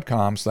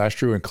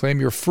birchgold.com/Drew and claim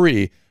your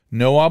free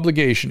no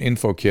obligation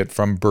info kit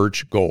from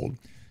Birch Gold.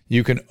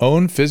 You can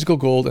own physical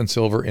gold and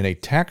silver in a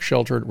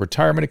tax-sheltered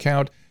retirement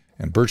account,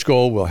 and Birch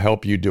Gold will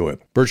help you do it.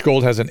 Birch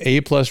Gold has an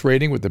A+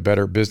 rating with the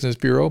Better Business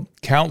Bureau,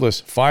 countless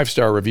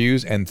 5-star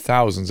reviews, and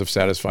thousands of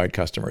satisfied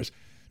customers.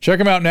 Check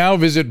them out now.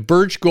 Visit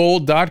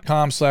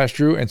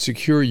birchgold.com/Drew and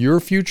secure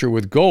your future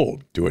with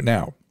gold. Do it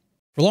now.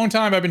 For a long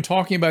time, I've been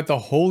talking about the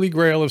holy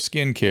grail of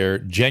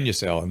skincare,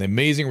 Genucel, and the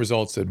amazing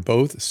results that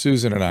both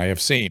Susan and I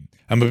have seen.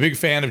 I'm a big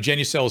fan of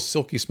Genucel's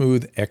Silky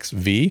Smooth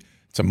XV.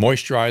 It's a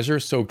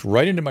moisturizer soaked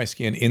right into my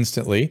skin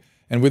instantly,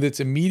 and with its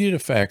immediate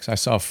effects, I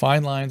saw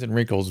fine lines and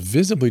wrinkles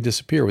visibly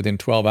disappear within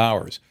 12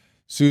 hours.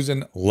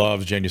 Susan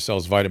loves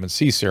Genucel's vitamin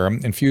C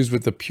serum, infused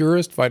with the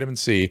purest vitamin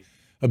C,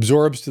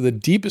 absorbs to the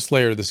deepest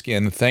layer of the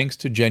skin thanks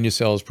to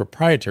Genucel's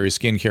proprietary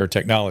skincare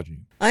technology.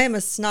 I am a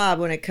snob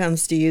when it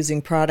comes to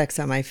using products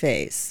on my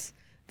face.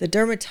 The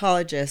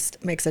dermatologist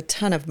makes a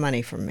ton of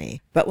money from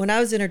me. But when I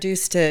was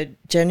introduced to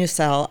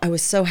Genucel, I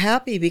was so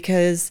happy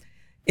because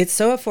it's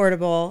so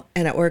affordable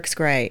and it works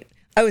great.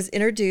 I was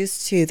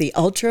introduced to the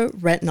Ultra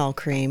Retinol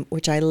Cream,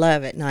 which I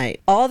love at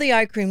night. All the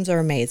eye creams are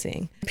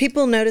amazing.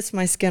 People notice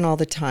my skin all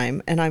the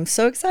time, and I'm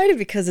so excited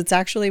because it's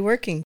actually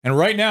working. And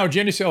right now,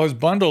 Genucel has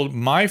bundled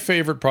my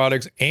favorite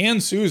products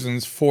and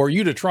Susan's for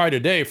you to try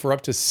today for up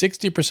to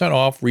 60%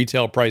 off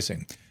retail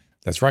pricing.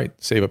 That's right,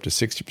 save up to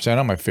 60%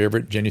 on my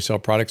favorite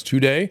Genucel products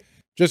today.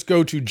 Just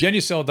go to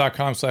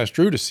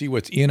Genucel.com/Drew to see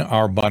what's in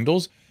our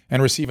bundles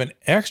and receive an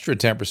extra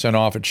 10%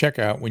 off at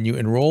checkout when you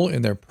enroll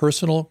in their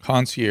personal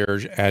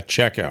concierge at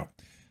checkout.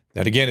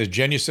 That again is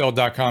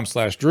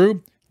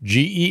Genucel.com/Drew,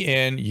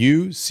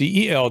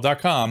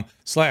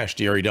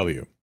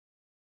 GENUCEL.com/DREW.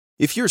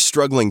 If you're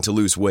struggling to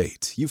lose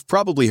weight, you've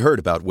probably heard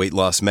about weight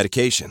loss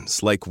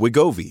medications like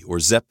Wegovy or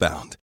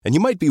Zepbound, and you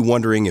might be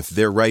wondering if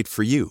they're right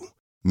for you.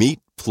 Meet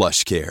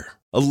PlushCare,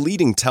 a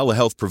leading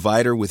telehealth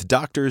provider with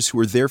doctors who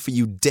are there for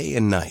you day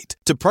and night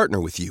to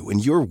partner with you in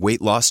your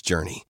weight loss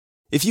journey.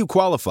 If you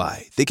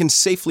qualify, they can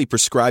safely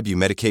prescribe you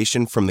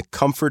medication from the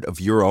comfort of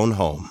your own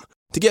home.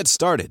 To get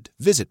started,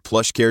 visit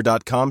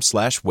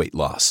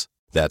plushcare.com/weight-loss.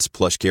 That's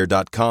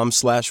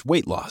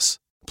plushcare.com/weight-loss.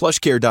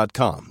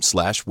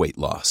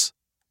 plushcare.com/weight-loss.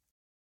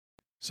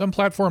 Some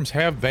platforms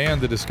have banned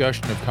the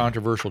discussion of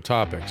controversial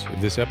topics.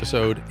 This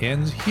episode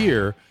ends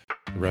here.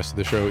 The rest of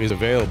the show is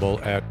available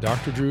at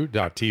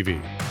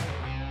drdrew.tv.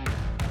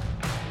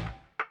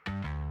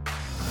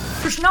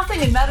 There's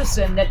nothing in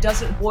medicine that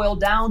doesn't boil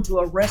down to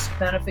a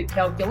risk-benefit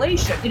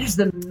calculation. It is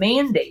the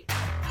mandate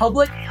of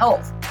public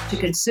health to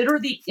consider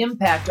the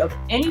impact of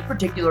any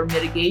particular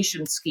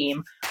mitigation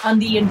scheme on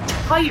the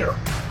entire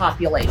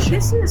population.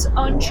 This is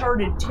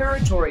uncharted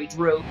territory,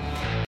 Drew.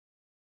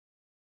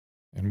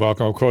 And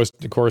welcome, of course,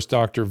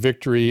 Dr.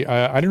 Victory.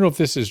 I don't know if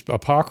this is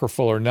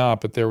apocryphal or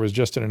not, but there was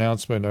just an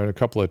announcement and a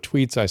couple of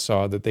tweets I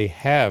saw that they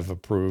have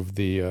approved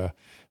the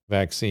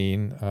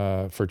vaccine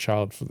for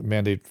the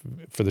mandate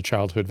for the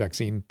childhood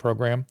vaccine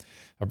program.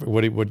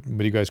 What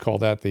do you guys call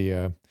that?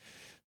 The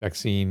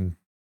vaccine?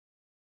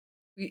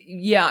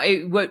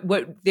 Yeah,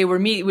 what they were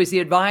meeting was the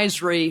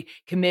advisory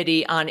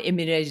committee on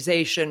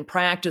immunization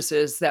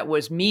practices that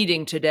was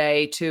meeting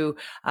today to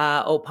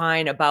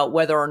opine about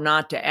whether or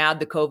not to add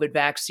the COVID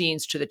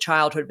vaccines to the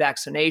childhood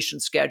vaccination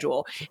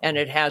schedule. And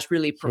it has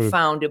really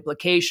profound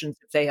implications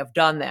if they have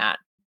done that.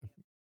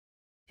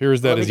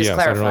 Here's that as yes.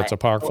 Clarify. I don't know if it's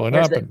apocryphal or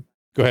not, but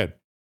go ahead.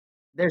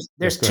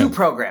 There's two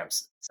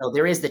programs. So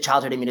there is the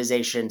childhood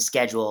immunization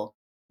schedule.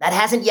 That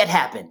hasn't yet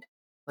happened.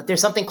 But there's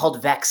something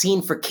called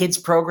Vaccine for Kids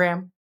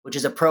program, which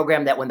is a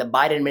program that when the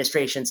Biden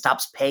administration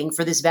stops paying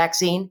for this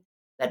vaccine,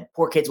 that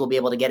poor kids will be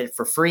able to get it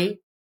for free.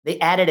 They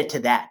added it to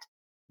that.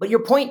 But your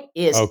point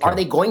is, Are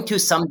they going to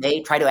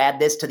someday try to add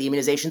this to the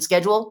immunization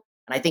schedule?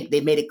 And I think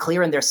they've made it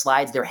clear in their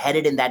slides they're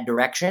headed in that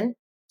direction.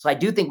 So I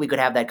do think we could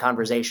have that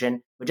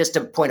conversation. But just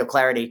a point of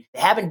clarity,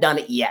 they haven't done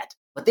it yet.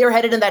 But they're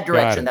headed in that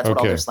direction. That's what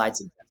all their slides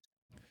suggest.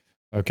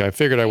 Okay, I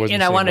figured I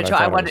wasn't. And I want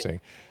to.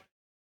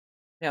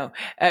 No.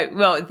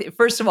 Well,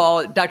 first of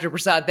all, Dr.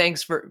 Prasad,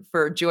 thanks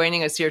for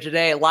joining us here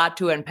today. A lot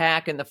to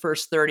unpack in the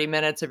first 30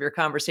 minutes of your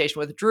conversation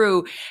with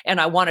Drew.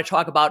 And I want to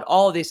talk about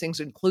all of these things,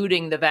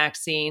 including the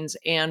vaccines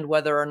and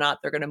whether or not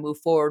they're going to move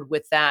forward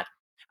with that,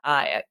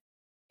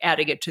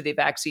 adding it to the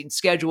vaccine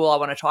schedule. I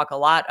want to talk a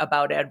lot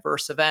about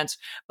adverse events.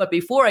 But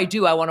before I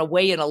do, I want to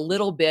weigh in a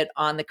little bit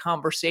on the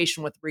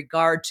conversation with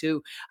regard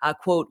to,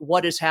 quote,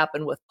 what has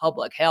happened with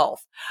public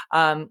health.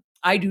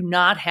 I do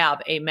not have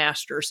a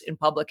master's in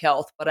public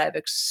health, but I have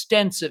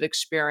extensive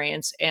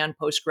experience and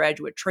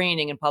postgraduate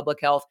training in public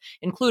health,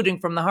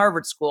 including from the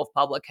Harvard School of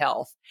Public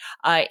Health.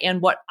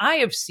 And what I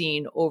have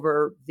seen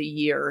over the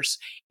years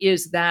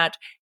is that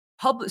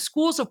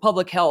schools of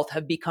public health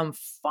have become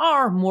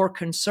far more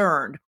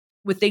concerned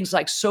with things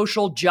like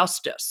social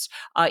justice,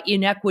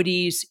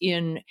 inequities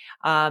in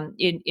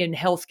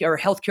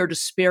healthcare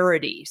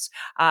disparities,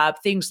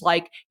 things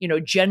like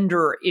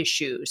gender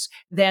issues,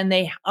 than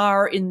they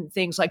are in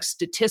things like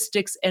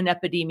statistics and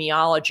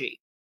epidemiology.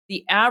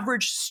 The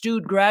average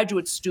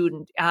graduate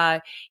student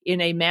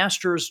in a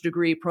master's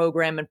degree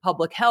program in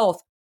public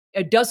health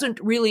doesn't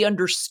really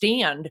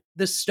understand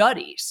the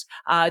studies.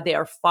 They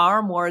are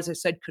far more, as I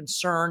said,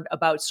 concerned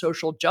about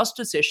social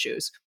justice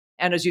issues.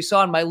 And as you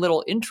saw in my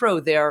little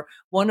intro there,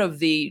 one of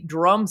the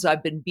drums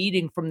I've been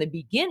beating from the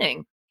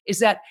beginning is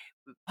that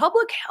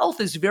public health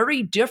is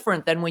very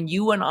different than when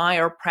you and I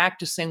are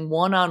practicing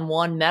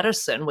one-on-one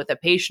medicine with a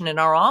patient in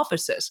our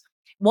offices.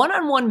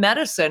 One-on-one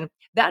medicine,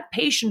 that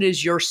patient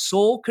is your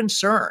sole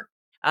concern,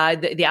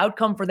 the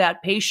outcome for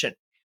that patient.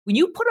 When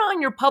you put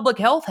on your public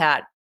health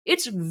hat,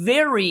 it's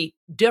very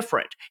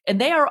different.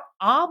 And they are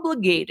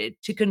obligated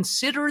to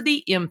consider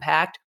the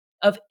impact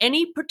of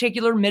any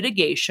particular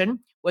mitigation,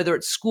 whether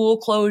it's school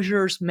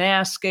closures,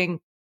 masking,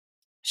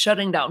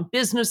 shutting down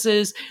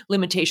businesses,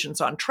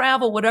 limitations on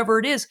travel, whatever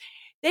it is.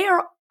 They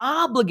are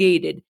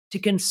obligated to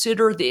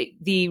consider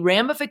the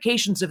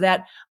ramifications of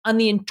that on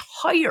the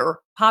entire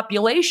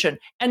population,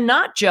 and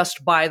not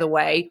just, by the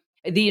way,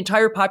 the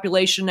entire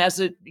population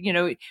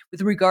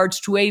with regards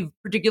to a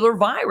particular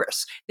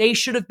virus. They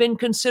should have been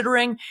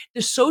considering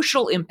the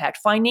social impact,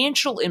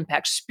 financial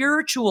impact,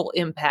 spiritual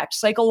impact,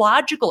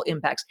 psychological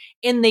impacts,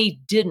 and they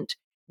didn't.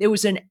 There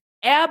was an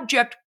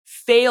abject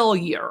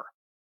failure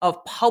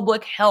of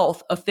public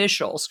health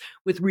officials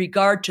with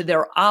regard to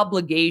their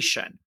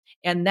obligation.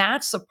 And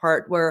that's the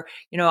part where,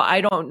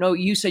 I don't know,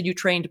 you said you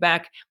trained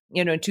back,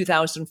 in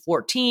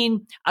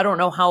 2014. I don't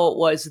know how it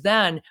was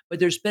then, but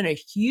there's been a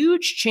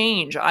huge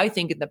change, I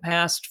think, in the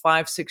past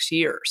 5-6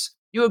 years.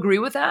 You agree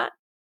with that?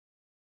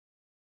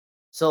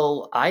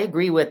 So I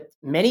agree with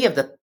many of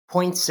the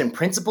points and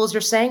principles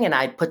you're saying, and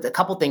I put a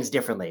couple things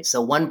differently.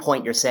 So one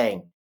point you're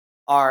saying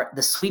are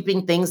the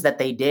sweeping things that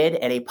they did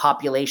at a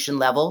population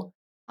level.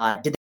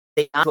 Did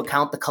they not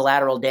account the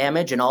collateral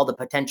damage and all the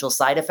potential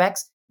side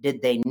effects?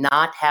 Did they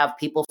not have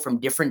people from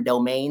different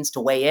domains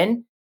to weigh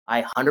in?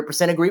 I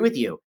 100% agree with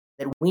you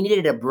that we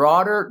needed a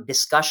broader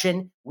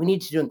discussion. We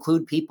needed to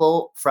include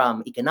people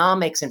from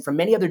economics and from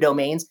many other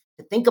domains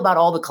to think about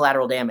all the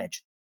collateral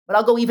damage. But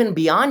I'll go even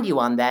beyond you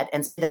on that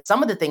and say that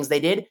some of the things they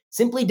did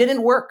simply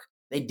didn't work.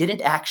 They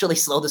didn't actually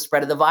slow the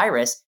spread of the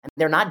virus, and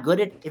they're not good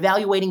at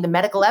evaluating the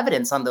medical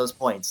evidence on those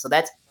points. So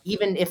that's,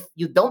 even if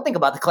you don't think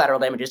about the collateral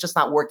damage, it's just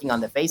not working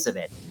on the face of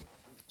it.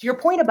 To your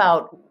point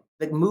about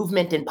the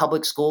movement in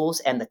public schools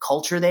and the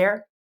culture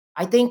there,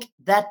 I think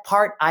that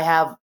part I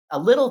have a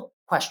little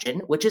question,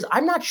 which is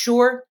I'm not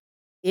sure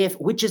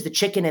which is the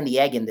chicken and the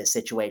egg in this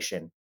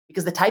situation,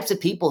 because the types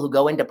of people who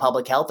go into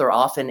public health are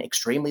often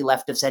extremely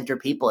left of center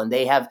people, and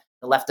the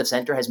left of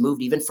center has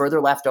moved even further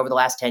left over the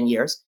last 10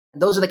 years.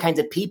 And those are the kinds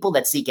of people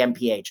that seek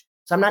MPH.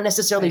 So I'm not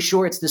necessarily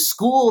sure it's the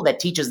school that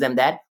teaches them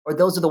that, or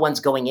those are the ones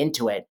going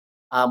into it.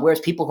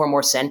 Whereas people who are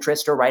more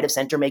centrist or right of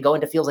center may go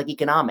into fields like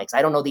economics.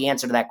 I don't know the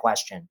answer to that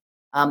question.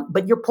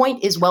 But your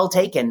point is well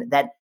taken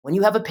that when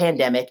you have a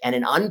pandemic and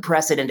an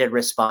unprecedented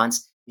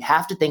response, you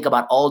have to think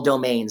about all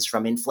domains,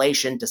 from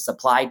inflation to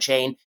supply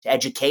chain to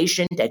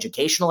education to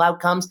educational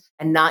outcomes,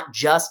 and not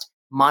just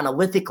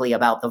monolithically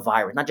about the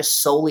virus, not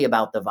just solely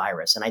about the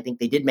virus. And I think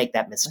they did make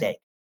that mistake.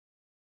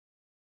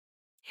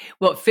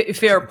 Well,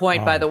 fair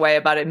point, by the way,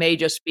 about it may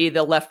just be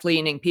the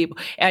left-leaning people.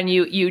 And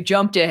you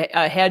jumped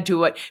ahead to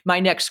what my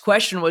next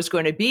question was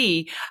going to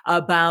be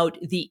about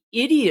the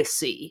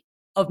idiocy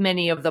of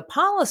many of the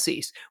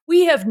policies.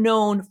 We have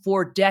known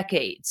for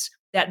decades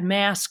that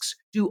masks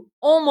do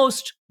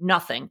almost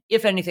nothing,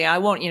 if anything. I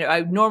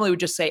normally would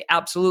just say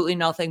absolutely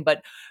nothing,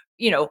 but,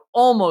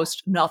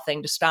 almost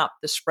nothing to stop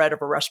the spread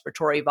of a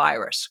respiratory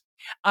virus.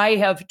 I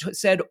have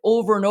said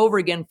over and over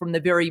again from the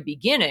very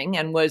beginning,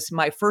 and was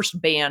my first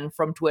ban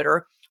from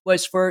Twitter,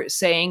 was for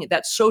saying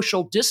that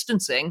social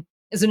distancing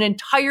is an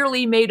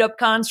entirely made-up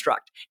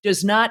construct,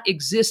 does not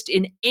exist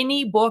in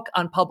any book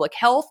on public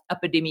health,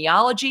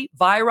 epidemiology,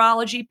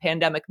 virology,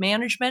 pandemic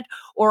management,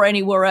 or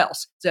anywhere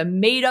else. It's a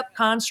made-up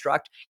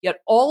construct, yet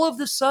all of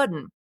a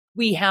sudden,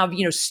 we have,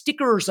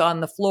 stickers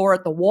on the floor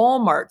at the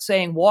Walmart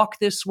saying, walk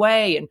this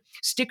way, and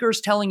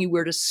stickers telling you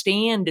where to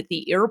stand at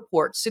the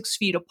airport 6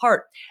 feet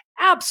apart.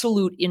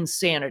 Absolute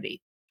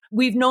insanity.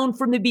 We've known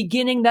from the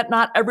beginning that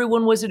not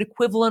everyone was at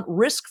equivalent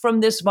risk from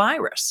this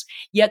virus.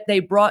 Yet they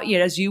brought,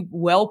 as you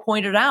well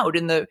pointed out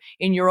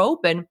in your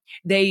open,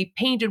 they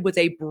painted with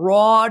a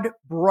broad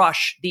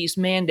brush these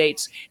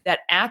mandates that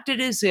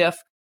acted as if,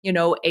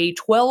 a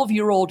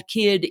 12-year-old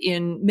kid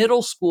in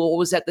middle school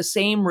was at the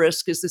same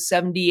risk as the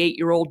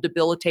 78-year-old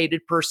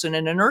debilitated person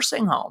in a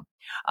nursing home.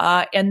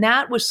 And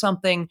that was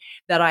something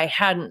that I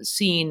hadn't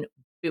seen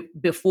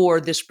before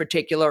this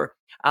particular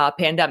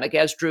pandemic.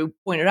 As Drew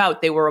pointed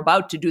out, they were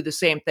about to do the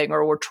same thing,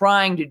 or were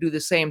trying to do the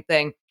same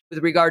thing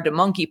with regard to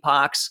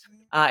monkeypox.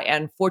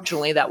 And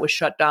fortunately, that was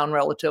shut down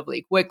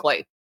relatively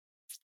quickly.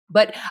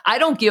 But I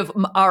don't give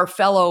our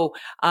fellow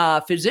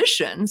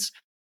physicians,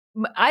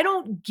 I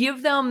don't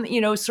give them,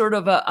 sort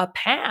of a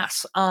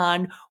pass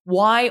on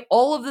why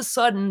all of a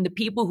sudden the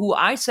people who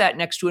I sat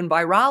next to in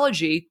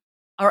virology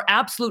are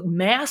absolute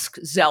mask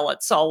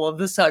zealots all of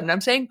a sudden.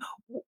 I'm saying,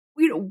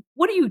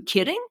 what are you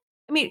kidding?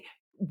 I mean,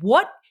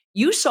 what?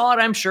 You saw it,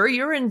 I'm sure.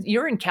 You're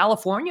in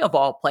California of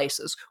all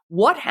places.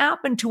 What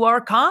happened to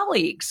our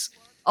colleagues?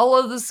 All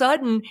of a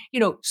sudden,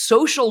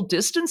 social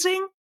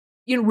distancing,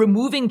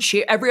 removing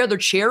every other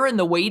chair in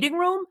the waiting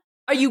room.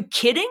 Are you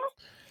kidding?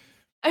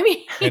 I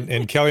mean,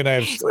 and Kelly and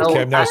I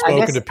have now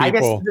spoken to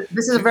people.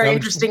 This is a very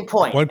interesting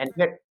point. And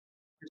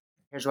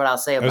here's what I'll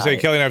say about it.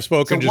 Kelly and I have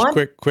spoken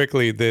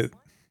quickly.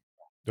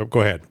 Go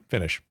ahead,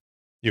 finish.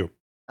 You.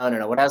 Oh,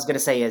 no. What I was going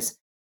to say is,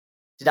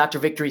 to Dr.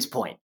 Victory's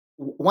point,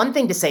 one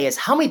thing to say is,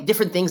 how many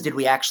different things did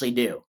we actually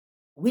do?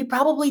 We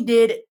probably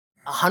did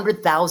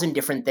 100,000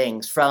 different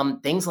things, from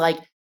things like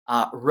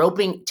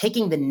roping,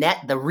 taking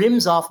the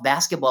rims off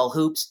basketball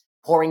hoops,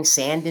 pouring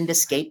sand into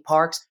skate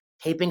parks,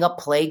 taping up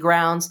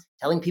playgrounds,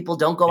 telling people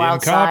don't go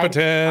outside.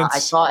 I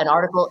saw an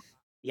article,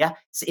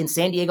 in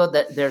San Diego,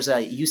 that there's a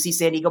UC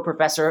San Diego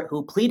professor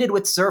who pleaded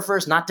with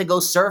surfers not to go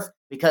surf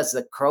because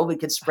the COVID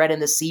could spread in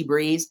the sea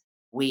breeze.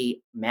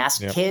 We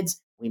masked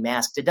kids. We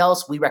masked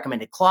adults. We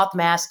recommended cloth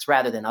masks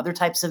rather than other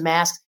types of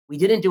masks. We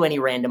didn't do any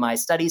randomized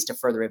studies to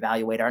further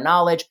evaluate our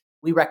knowledge.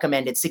 We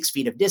recommended 6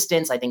 feet of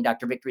distance. I think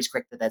Dr. Victory's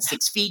correct that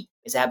 6 feet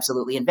is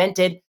absolutely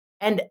invented.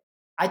 And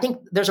I think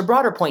there's a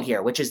broader point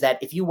here, which is that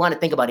if you want to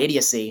think about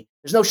idiocy,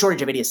 there's no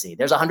shortage of idiocy.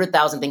 There's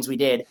 100,000 things we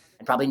did,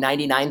 and probably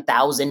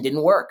 99,000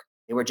 didn't work.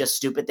 They were just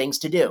stupid things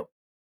to do.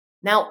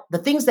 Now, the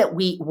things that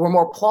were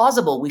more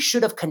plausible, we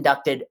should have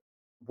conducted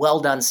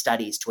well-done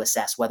studies to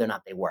assess whether or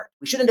not they worked.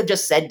 We shouldn't have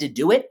just said to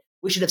do it.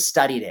 We should have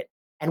studied it.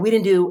 And we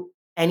didn't do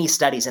any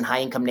studies in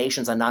high-income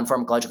nations on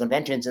non-pharmacological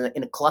interventions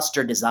in a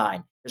cluster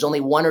design. There's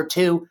only one or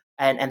two,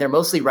 and they're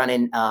mostly run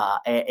in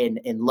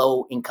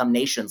low-income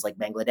nations like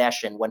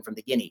Bangladesh, and one from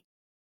the Guinea.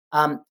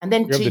 And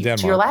then to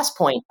your last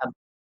point,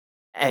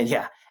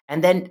 to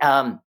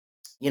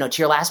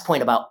your last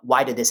point about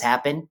why did this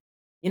happen?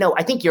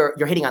 I think you're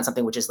hitting on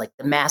something, which is like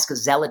the mask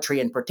zealotry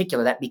in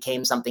particular. That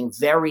became something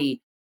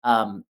very,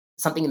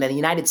 something that the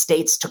United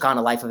States took on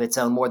a life of its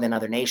own more than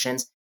other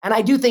nations. And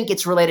I do think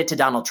it's related to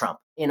Donald Trump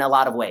in a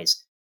lot of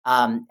ways.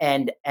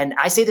 And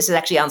I say this is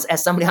actually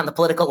as somebody on the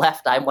political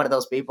left. I'm one of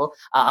those people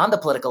on the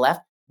political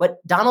left. But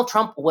Donald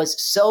Trump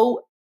was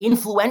so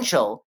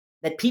influential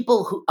that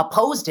people who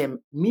opposed him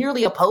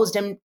merely opposed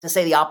him to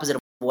say the opposite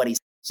of what he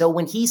said. So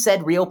when he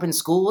said reopen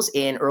schools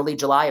in early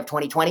July of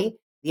 2020,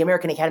 the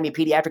American Academy of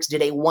Pediatrics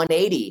did a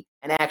 180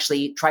 and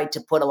actually tried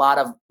to put a lot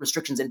of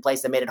restrictions in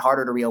place that made it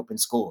harder to reopen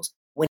schools.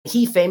 When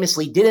he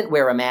famously didn't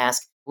wear a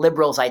mask,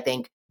 liberals, I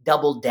think,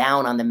 doubled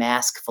down on the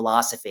mask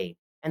philosophy.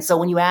 And so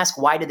when you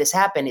ask, why did this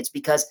happen? It's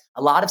because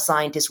a lot of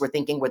scientists were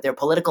thinking with their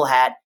political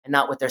hat and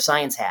not with their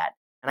science hat.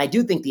 And I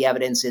do think the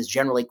evidence is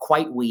generally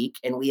quite weak.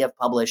 And we have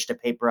published a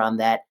paper on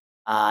that,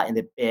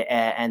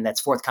 and that's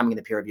forthcoming in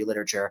the peer review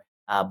literature.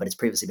 But it's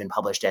previously been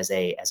published as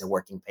a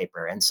working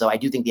paper. And so I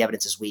do think the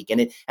evidence is weak.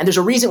 And there's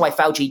a reason why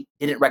Fauci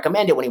didn't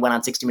recommend it when he went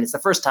on 60 Minutes the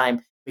first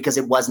time, because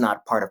it was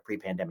not part of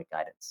pre-pandemic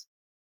guidance.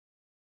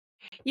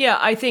 Yeah,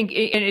 I think,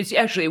 and it's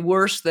actually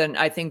worse than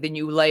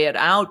you lay it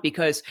out,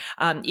 because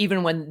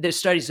even when the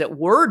studies that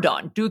were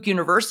done, Duke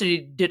University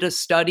did a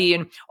study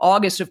in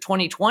August of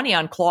 2020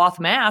 on cloth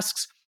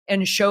masks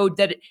and showed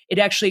that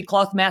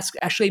cloth masks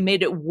actually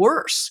made it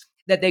worse,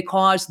 that they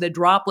caused the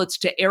droplets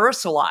to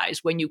aerosolize.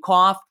 When you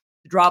cough,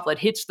 the droplet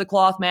hits the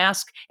cloth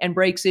mask and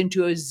breaks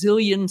into a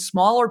zillion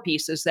smaller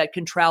pieces that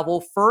can travel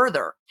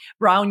further.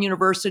 Brown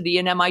University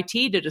and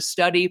MIT did a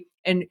study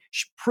and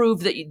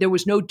proved that there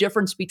was no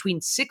difference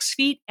between 6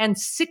 feet and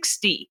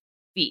 60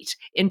 feet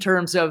in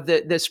terms of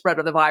the spread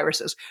of the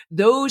viruses.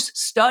 Those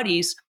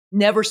studies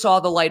never saw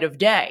the light of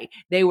day.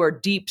 They were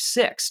deep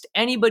sixed.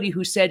 Anybody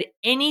who said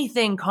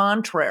anything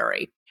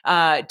contrary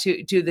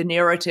to the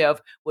narrative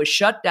was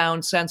shut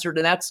down, censored.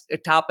 And that's a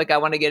topic I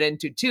want to get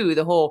into too,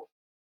 the whole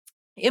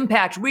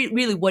impact,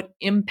 really what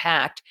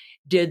impact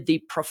did the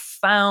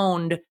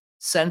profound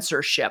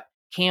censorship,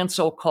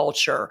 cancel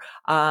culture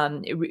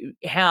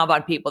have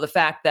on people? The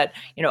fact that,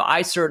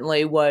 I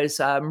certainly was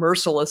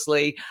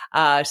mercilessly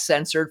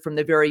censored from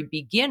the very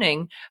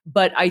beginning,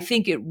 but I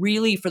think it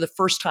really, for the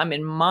first time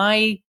in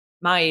my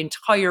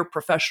entire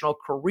professional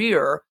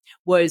career,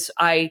 was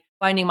I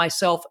finding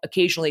myself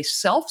occasionally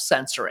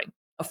self-censoring,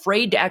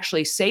 afraid to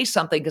actually say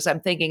something because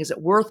I'm thinking, is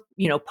it worth,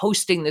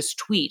 posting this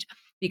tweet?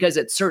 Because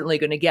it's certainly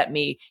going to get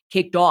me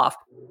kicked off,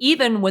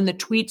 even when the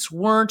tweets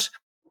weren't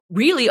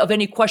really of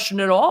any question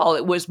at all.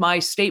 It was my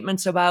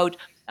statements about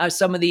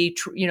some of the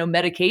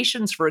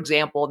medications, for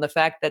example, and the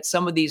fact that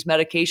some of these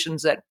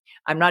medications that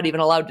I'm not even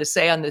allowed to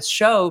say on this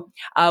show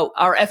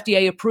are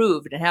FDA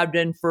approved and have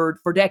been for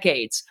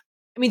decades.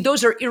 I mean,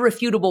 those are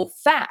irrefutable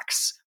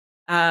facts,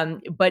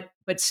 but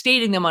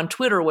stating them on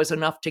Twitter was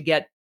enough to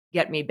get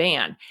me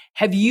banned.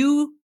 Have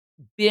you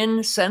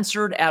been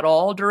censored at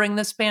all during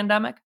this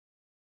pandemic?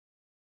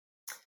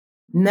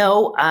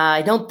 No,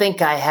 I don't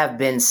think I have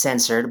been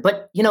censored.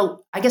 But,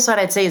 I guess what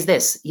I'd say is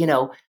this,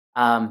 even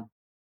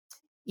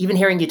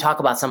hearing you talk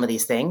about some of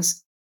these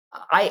things,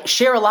 I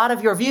share a lot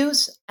of your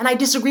views and I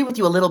disagree with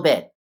you a little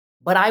bit.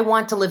 But I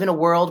want to live in a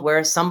world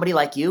where somebody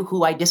like you,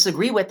 who I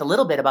disagree with a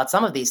little bit about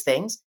some of these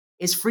things,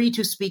 is free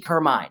to speak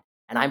her mind.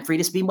 And I'm free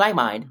to speak my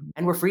mind,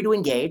 and we're free to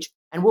engage,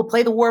 and we'll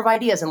play the war of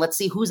ideas, and let's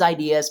see whose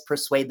ideas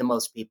persuade the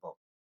most people.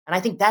 And I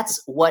think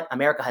that's what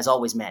America has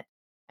always meant.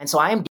 And so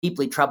I am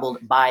deeply troubled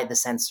by the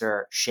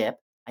censorship.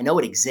 I know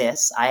it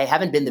exists. I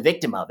haven't been the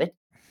victim of it,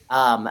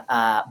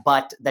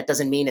 but that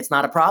doesn't mean it's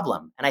not a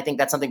problem. And I think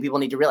that's something people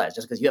need to realize.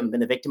 Just because you haven't been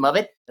the victim of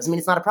it doesn't mean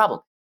it's not a problem.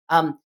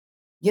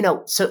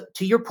 So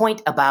to your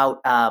point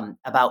about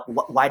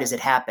why does it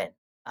happen?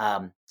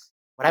 What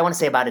I want to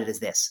say about it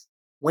is this: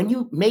 when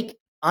you make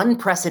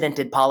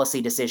unprecedented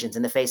policy decisions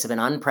in the face of an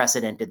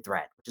unprecedented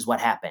threat, which is what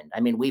happened.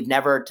 I mean, we've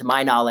never, to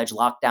my knowledge,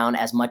 locked down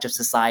as much of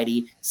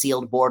society,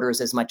 sealed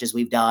borders as much as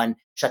we've done,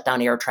 shut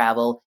down air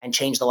travel, and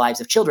changed the lives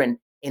of children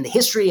in the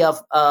history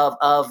of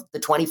the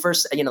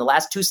 21st, the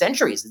last 2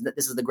 centuries.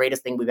 This is the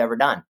greatest thing we've ever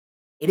done.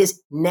 It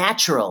is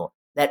natural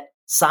that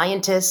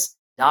scientists,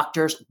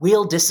 doctors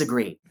will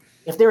disagree.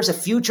 If there's a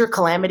future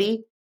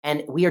calamity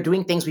and we are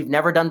doing things we've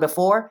never done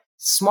before,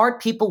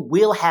 smart people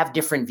will have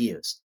different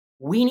views.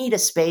 We need a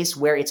space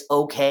where it's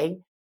okay.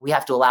 We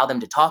have to allow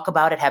them to talk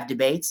about it, have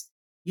debates.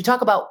 You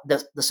talk about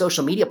the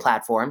social media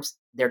platforms.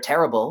 They're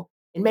terrible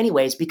in many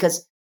ways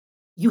because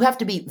you have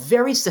to be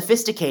very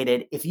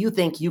sophisticated if you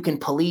think you can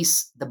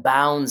police the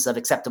bounds of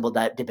acceptable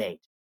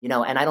debate.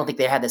 And I don't think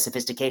they have the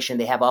sophistication.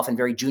 They have often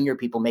very junior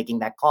people making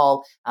that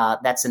call.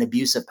 That's an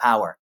abuse of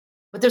power.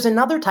 But there's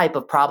another type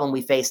of problem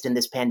we faced in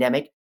this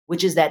pandemic,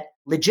 which is that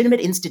legitimate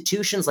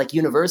institutions like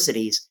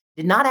universities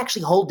did not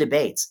actually hold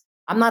debates.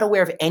 I'm not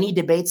aware of any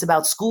debates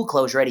about school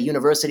closure at a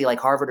university like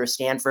Harvard or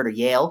Stanford or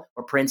Yale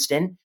or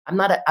Princeton. I'm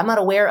not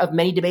aware of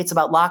many debates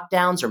about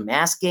lockdowns or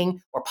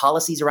masking or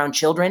policies around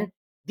children.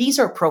 These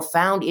are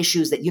profound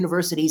issues that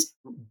universities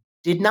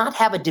did not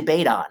have a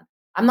debate on.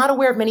 I'm not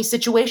aware of many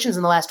situations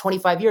in the last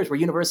 25 years where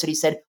universities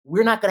said,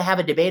 we're not going to have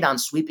a debate on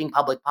sweeping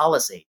public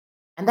policy.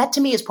 And that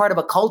to me is part of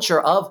a culture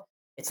of,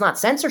 it's not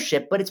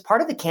censorship, but it's part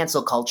of the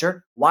cancel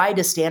culture. Why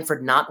does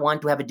Stanford not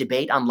want to have a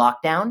debate on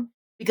lockdown?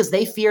 Because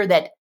they fear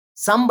that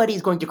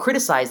somebody's going to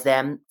criticize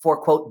them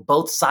for, quote,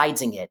 both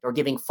sidesing it or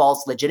giving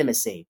false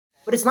legitimacy.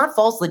 But it's not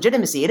false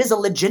legitimacy. It is a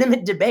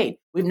legitimate debate.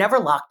 We've never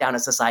locked down a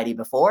society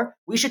before.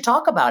 We should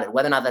talk about it,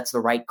 whether or not that's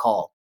the right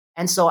call.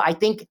 And so I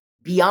think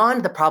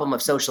beyond the problem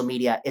of social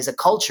media is a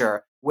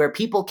culture where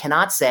people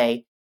cannot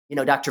say,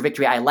 Dr.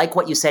 Victory, I like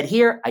what you said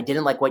here. I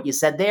didn't like what you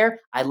said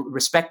there. I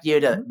respect you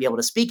to be able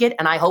to speak it.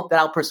 And I hope that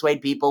I'll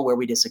persuade people where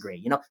we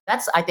disagree.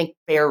 That's, I think,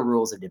 fair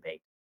rules of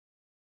debate.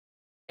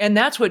 And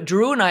that's what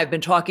Drew and I have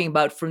been talking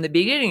about from the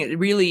beginning.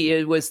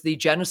 It was the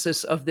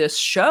genesis of this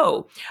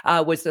show,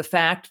 was the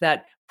fact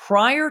that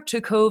prior to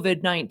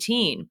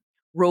COVID-19,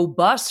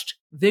 robust,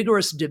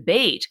 vigorous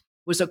debate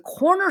was a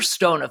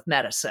cornerstone of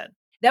medicine.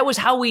 That was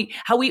how we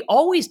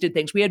always did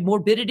things. We had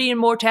morbidity and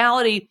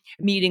mortality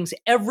meetings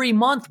every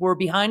month where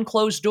behind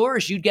closed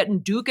doors, you'd get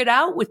and duke it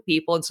out with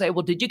people and say,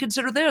 well, did you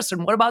consider this?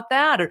 And what about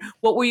that? Or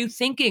what were you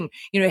thinking?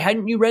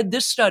 Hadn't you read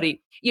this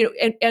study?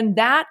 And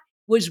that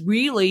was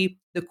really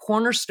the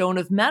cornerstone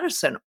of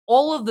medicine.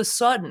 All of a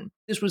sudden,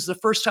 this was the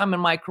first time in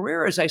my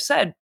career, as I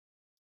said,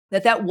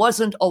 that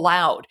wasn't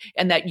allowed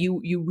and that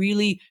you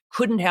really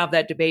couldn't have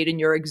that debate. And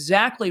you're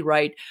exactly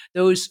right.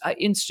 Those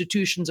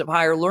institutions of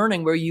higher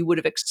learning where you would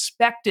have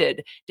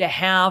expected to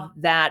have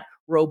that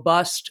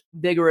robust,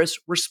 vigorous,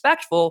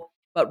 respectful,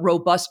 but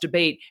robust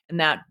debate. And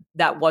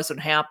that wasn't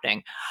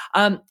happening.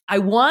 I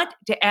want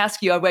to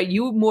ask you,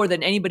 you more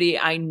than anybody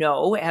I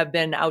know have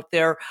been out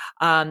there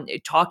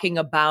talking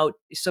about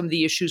some of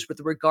the issues with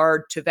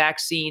regard to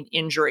vaccine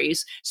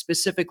injuries,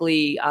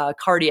 specifically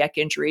cardiac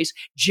injuries.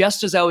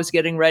 Just as I was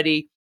getting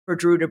ready for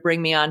Drew to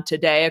bring me on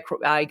today,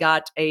 I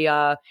got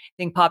a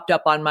thing popped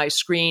up on my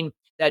screen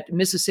that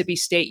Mississippi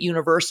State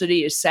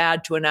University is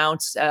sad to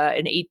announce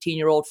an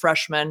 18-year-old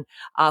freshman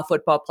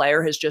football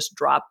player has just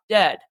dropped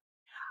dead.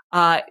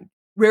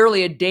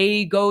 Rarely a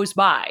day goes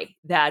by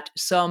that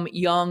some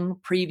young,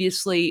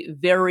 previously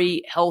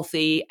very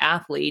healthy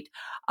athlete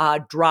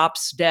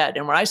drops dead.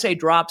 And when I say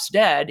drops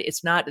dead,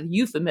 it's not a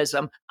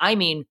euphemism. I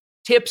mean,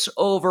 tips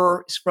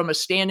over from a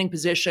standing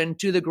position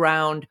to the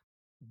ground,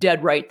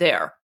 dead right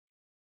there.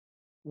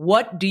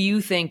 What do you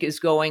think is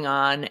going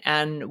on?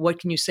 And what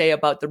can you say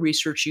about the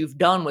research you've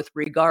done with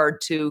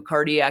regard to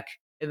cardiac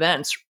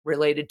events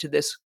related to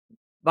this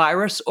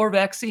virus or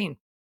vaccine?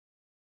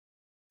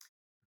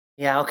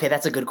 Yeah, okay,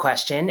 that's a good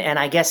question. And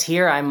I guess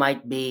here I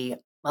might be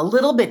a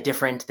little bit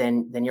different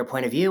than your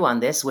point of view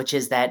on this, which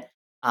is that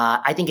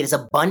I think it is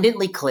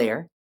abundantly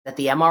clear that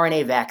the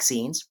mRNA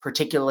vaccines,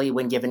 particularly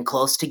when given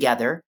close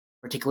together,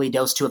 particularly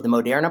dose 2 of the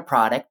Moderna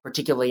product,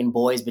 particularly in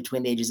boys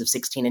between the ages of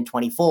 16 and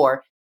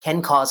 24,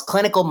 can cause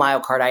clinical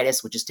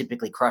myocarditis, which is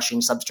typically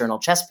crushing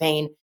substernal chest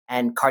pain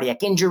and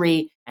cardiac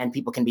injury, and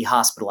people can be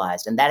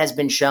hospitalized. And that has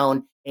been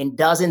shown in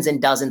dozens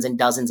and dozens and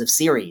dozens of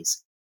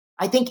series.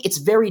 I think it's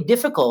very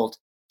difficult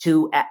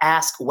to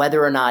ask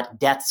whether or not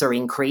deaths are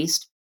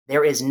increased.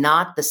 There is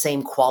not the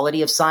same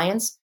quality of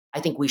science. I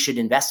think we should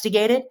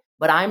investigate it,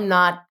 but I'm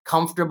not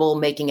comfortable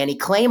making any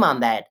claim on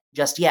that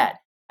just yet.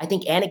 I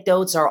think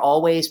anecdotes are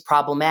always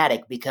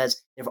problematic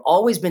because there have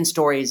always been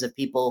stories of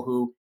people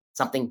who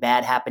something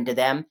bad happened to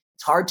them.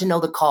 It's hard to know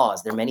the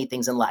cause. There are many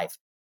things in life.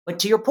 But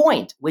to your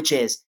point, which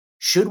is,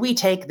 should we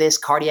take this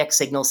cardiac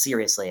signal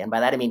seriously? And by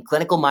that, I mean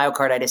clinical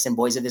myocarditis in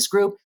boys of this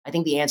group. I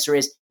think the answer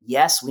is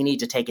yes, we need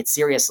to take it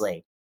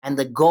seriously. And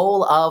the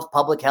goal of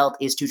public health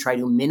is to try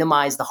to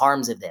minimize the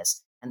harms of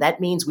this. And that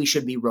means we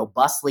should be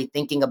robustly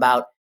thinking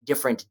about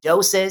different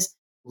doses,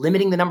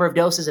 limiting the number of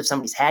doses if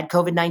somebody's had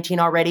COVID-19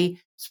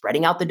 already,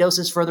 spreading out the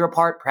doses further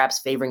apart, perhaps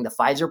favoring the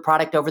Pfizer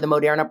product over the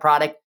Moderna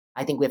product.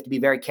 I think we have to be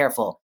very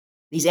careful.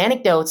 These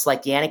anecdotes,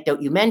 like the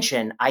anecdote you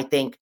mentioned, I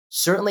think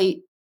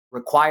certainly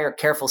require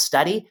careful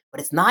study, but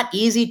it's not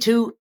easy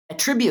to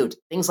attribute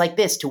things like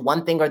this to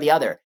one thing or the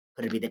other.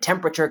 Could it be the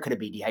temperature? Could it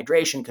be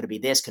dehydration? Could it be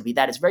this? Could it be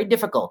that? It's very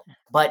difficult.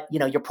 But,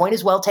 your point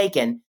is well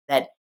taken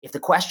that if the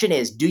question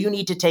is, do you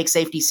need to take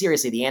safety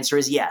seriously? The answer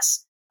is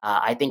yes.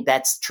 I think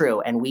that's true.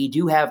 And we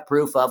do have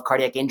proof of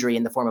cardiac injury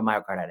in the form of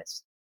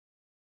myocarditis.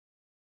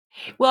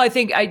 Well, I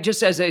think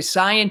just as a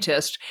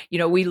scientist,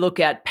 we look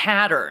at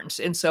patterns.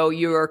 And so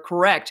you're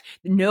correct.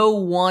 No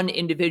one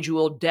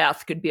individual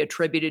death could be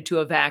attributed to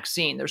a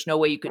vaccine. There's no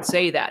way you could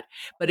say that.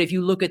 But if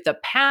you look at the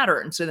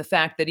patterns and the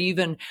fact that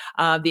even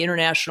the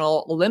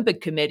International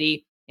Olympic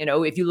Committee,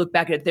 if you look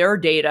back at their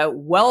data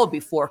well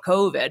before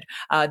COVID,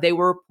 they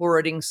were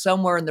reporting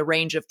somewhere in the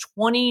range of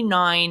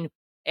 29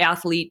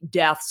 athlete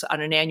deaths on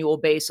an annual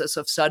basis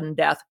of sudden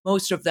death,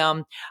 most of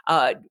them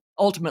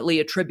ultimately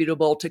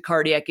attributable to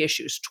cardiac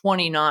issues,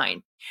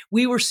 29.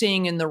 We were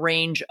seeing in the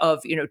range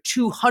of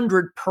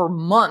 200 per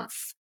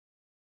month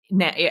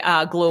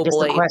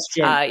globally.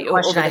 The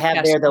question I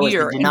have there, though, is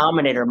the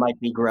denominator might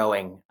be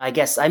growing. I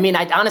guess. I mean,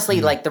 I honestly,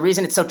 the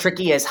reason it's so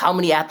tricky is how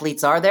many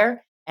athletes are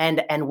there?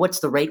 And what's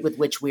the rate with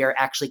which we are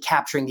actually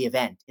capturing the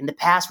event? In the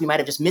past, we might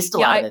have just missed a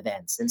lot of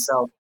events. And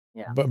so,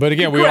 yeah. But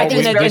again, we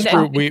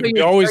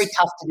it's always very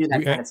tough to do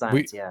that kind of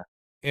science.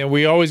 And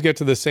we always get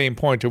to the same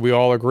point, and we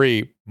all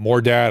agree,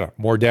 more data,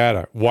 more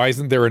data. Why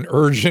isn't there an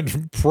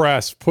urgent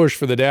push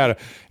for the data?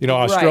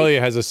 Australia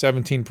has a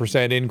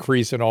 17%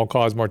 increase in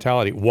all-cause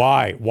mortality.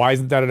 Why? Why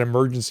isn't that an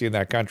emergency in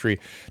that country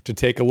to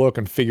take a look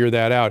and figure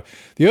that out?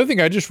 The other thing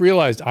I just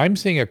realized, I'm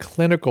seeing a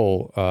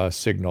clinical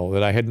signal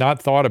that I had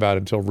not thought about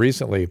until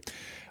recently.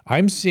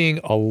 I'm seeing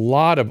a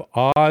lot of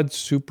odd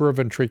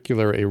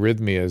supraventricular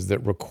arrhythmias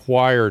that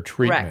require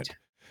treatment. Correct.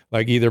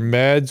 Like either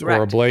meds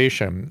or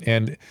ablation,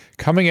 and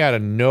coming out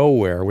of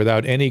nowhere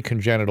without any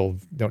congenital,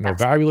 no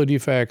valvular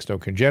defects, no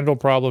congenital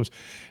problems.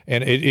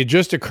 And it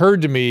just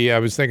occurred to me, I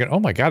was thinking, oh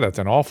my God, that's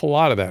an awful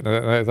lot of that.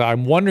 And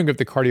I'm wondering if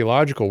the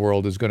cardiological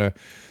world is going to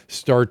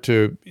start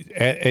to,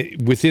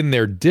 within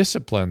their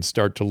discipline,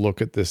 start to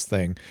look at this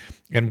thing.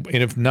 And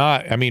if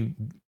not, I mean,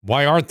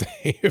 why aren't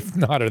they? If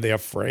not, are they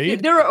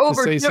afraid to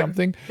say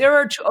something?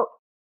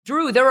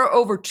 Drew, there are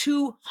over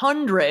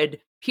 200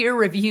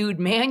 peer-reviewed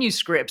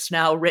manuscripts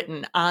now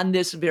written on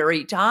this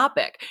very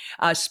topic,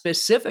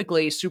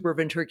 specifically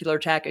supraventricular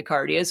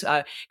tachycardias,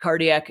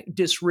 cardiac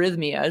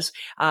dysrhythmias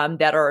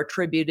that are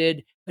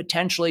attributed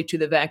potentially to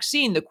the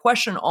vaccine. The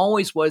question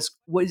always was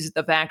it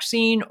the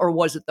vaccine or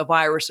was it the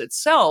virus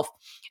itself?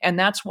 And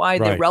that's why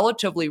the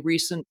relatively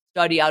recent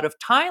study out of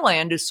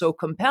Thailand is so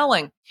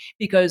compelling,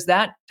 because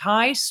that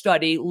Thai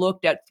study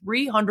looked at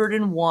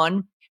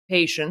 301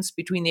 patients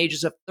between the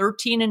ages of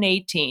 13 and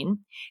 18,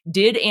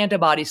 did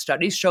antibody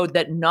studies, showed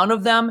that none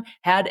of them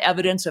had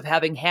evidence of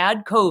having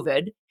had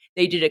COVID.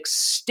 They did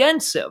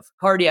extensive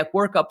cardiac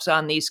workups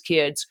on these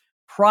kids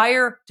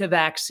prior to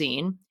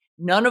vaccine.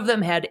 None of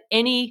them had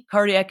any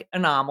cardiac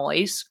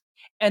anomalies.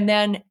 And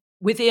then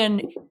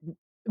within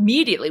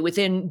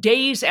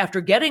days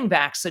after getting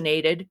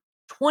vaccinated,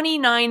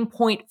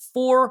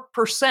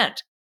 29.4%,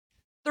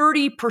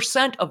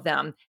 30% of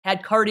them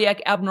had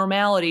cardiac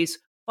abnormalities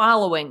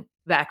following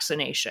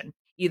vaccination.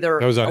 Either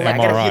those on MRI, I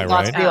got a few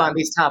thoughts right? on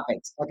these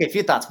topics. Okay, a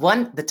few thoughts.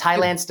 One, the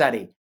Thailand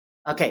study.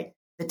 Okay,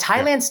 the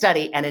Thailand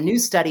study and a new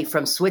study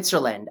from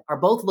Switzerland are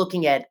both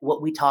looking at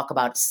what we talk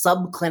about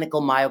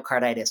subclinical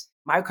myocarditis.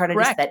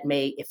 Myocarditis that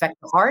may affect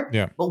the heart,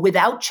 but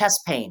without chest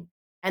pain.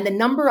 And the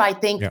number I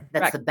think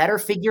that's the better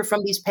figure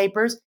from these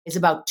papers is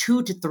about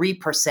 2 to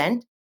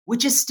 3%,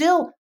 which is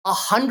still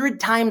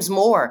 100 times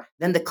more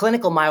than the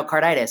clinical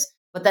myocarditis.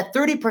 But that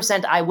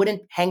 30%, I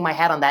wouldn't hang my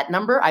hat on that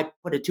number. I'd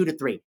put a 2 to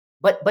 3.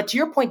 But to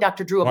your point,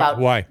 Dr. Drew,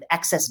 about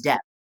excess death,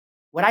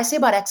 what I say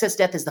about excess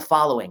death is the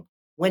following.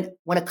 When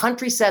a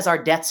country says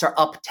our deaths are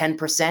up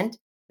 10%,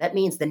 that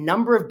means the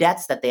number of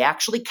deaths that they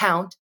actually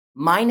count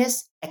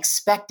minus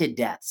expected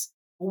deaths.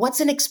 Well,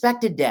 what's an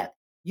expected death?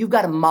 You've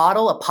got to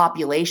model a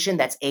population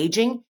that's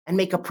aging and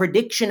make a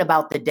prediction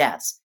about the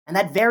deaths. And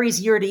that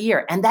varies year to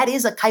year. And that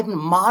is a kind of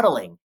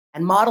modeling.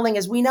 And modeling,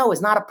 as we know,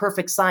 is not a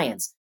perfect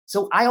science.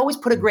 So I always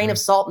put a grain of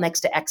salt next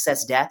to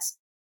excess deaths.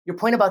 Your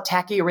point about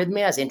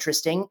tachyarrhythmia is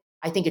interesting.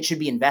 I think it should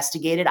be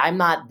investigated. I'm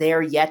not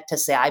there yet to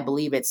say I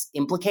believe it's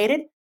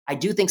implicated. I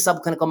do think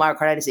subclinical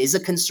myocarditis is a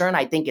concern.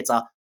 I think it's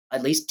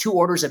at least 2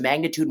 orders of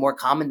magnitude more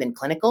common than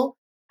clinical.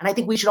 And I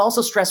think we should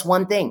also stress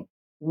one thing.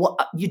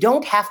 You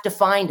don't have to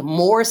find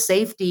more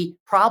safety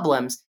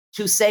problems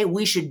to say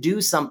we should do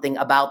something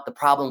about the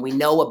problem we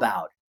know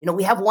about.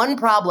 We have one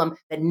problem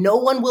that no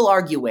one will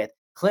argue with.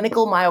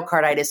 Clinical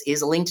myocarditis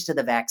is linked to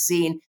the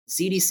vaccine.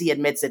 The CDC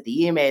admits it.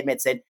 The EMA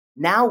admits it.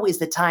 Now is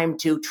the time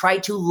to try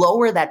to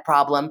lower that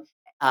problem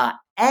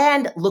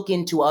and look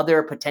into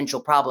other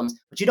potential problems.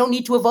 But you don't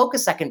need to evoke a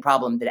second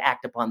problem to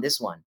act upon this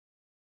one.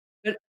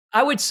 But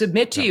I would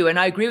submit to you, and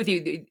I agree with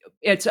you,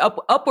 it's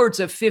upwards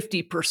of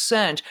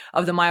 50%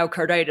 of the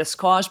myocarditis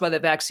caused by the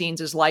vaccines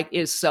is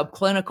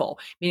subclinical,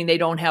 meaning they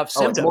don't have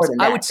symptoms.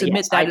 I would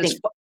submit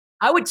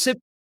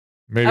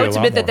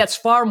that that's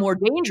far more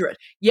dangerous.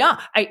 Yeah,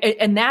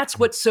 and that's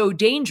what's so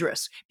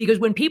dangerous, because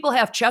when people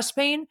have chest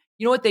pain,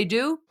 you know what they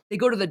do? They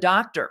go to the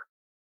doctor.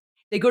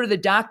 They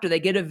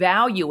get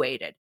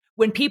evaluated.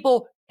 When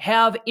people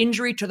have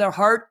injury to their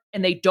heart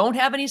and they don't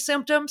have any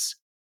symptoms,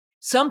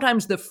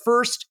 sometimes the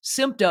first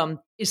symptom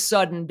is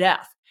sudden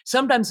death.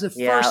 Sometimes the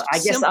first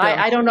symptom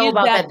I don't know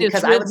about that,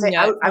 because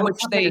I would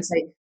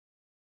say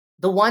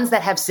the ones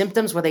that have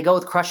symptoms where they go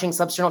with crushing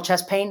substernal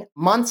chest pain,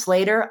 months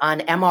later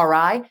on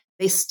MRI,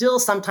 they still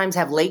sometimes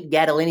have late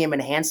gadolinium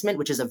enhancement,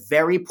 which is a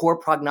very poor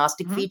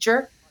prognostic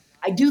feature.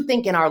 I do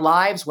think in our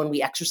lives, when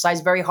we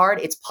exercise very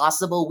hard, it's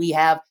possible we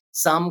have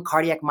some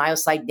cardiac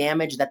myocyte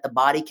damage that the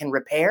body can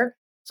repair.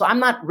 So I'm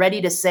not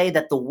ready to say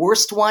that the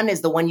worst one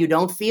is the one you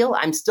don't feel.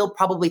 I'm still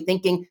probably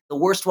thinking the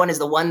worst one is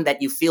the one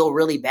that you feel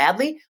really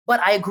badly. But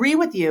I agree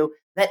with you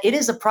that it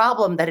is a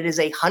problem, that it is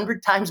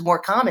 100 times more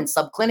common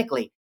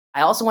subclinically.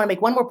 I also want to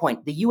make one more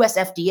point. The US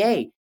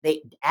FDA,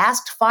 they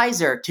asked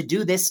Pfizer to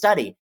do this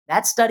study.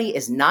 That study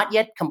is not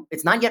yet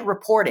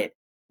reported.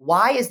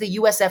 Why is the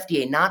US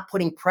FDA not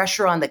putting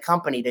pressure on the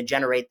company to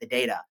generate the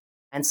data?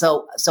 And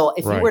so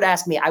if you were to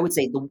ask me, I would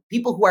say the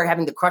people who are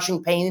having the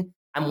crushing pain,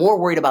 I'm more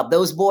worried about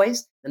those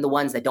boys than the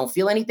ones that don't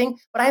feel anything.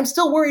 But I am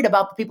still worried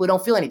about the people who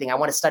don't feel anything. I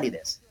want to study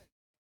this.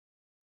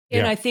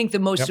 And I think the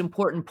most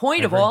important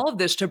point of all of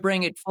this, to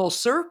bring it full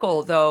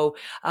circle, though,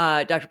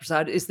 Dr.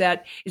 Prasad, is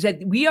that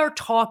we are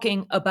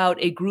talking about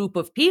a group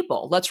of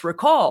people, let's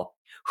recall,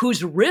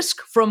 whose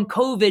risk from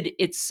COVID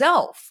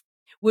itself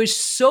was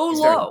so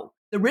low,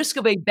 the risk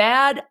of a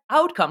bad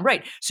outcome,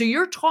 right? So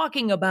you're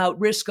talking about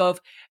risk of,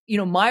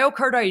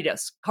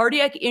 myocarditis,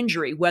 cardiac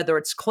injury, whether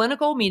it's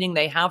clinical, meaning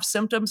they have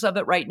symptoms of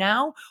it right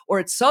now, or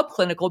it's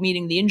subclinical,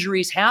 meaning the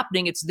injury is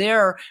happening, it's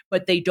there,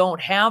 but they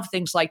don't have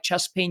things like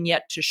chest pain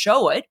yet to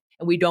show it,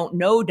 and we don't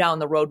know down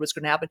the road what's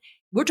going to happen.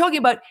 We're talking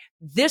about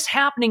this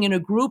happening in a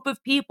group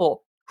of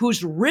people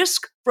whose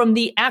risk from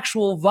the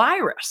actual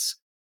virus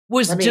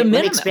was de minimis.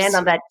 Let me expand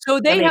on that. So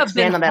they have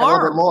been harmed. A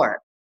little bit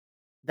more.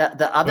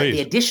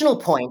 The additional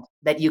point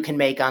that you can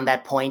make on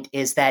that point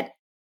is that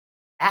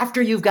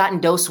after you've gotten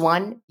dose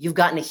 1, you've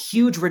gotten a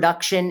huge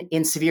reduction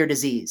in severe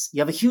disease.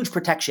 You have a huge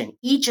protection.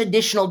 Each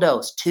additional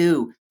dose,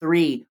 2,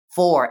 3,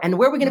 4, and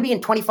where are we going to be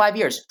in 25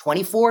 years?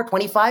 24,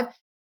 25?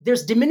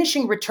 There's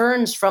diminishing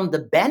returns from the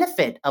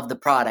benefit of the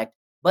product,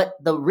 but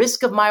the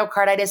risk of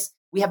myocarditis,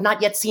 we have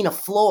not yet seen a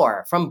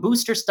floor. From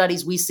booster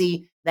studies, we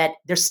see that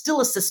there's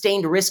still a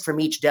sustained risk from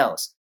each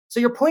dose. So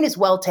your point is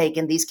well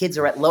taken. These kids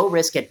are at low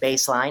risk at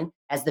baseline.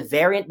 As the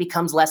variant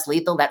becomes less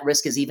lethal, that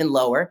risk is even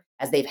lower.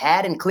 As they've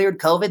had and cleared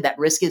COVID, that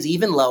risk is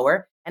even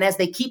lower. And as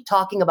they keep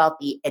talking about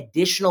the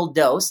additional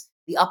dose,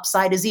 the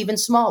upside is even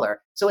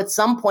smaller. So at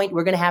some point,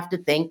 we're going to have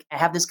to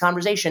have this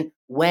conversation.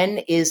 When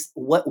is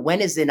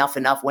enough?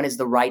 When is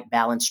the right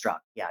balance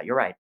struck? Yeah, you're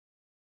right.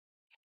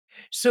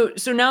 So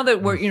now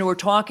that we're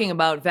talking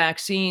about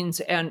vaccines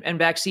and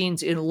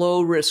vaccines in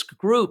low risk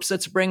groups,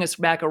 let's bring us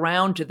back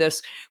around to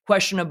this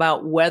question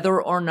about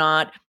whether or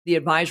not the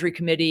Advisory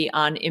Committee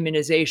on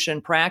Immunization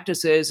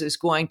Practices is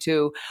going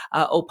to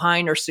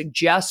opine or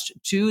suggest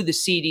to the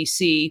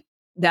CDC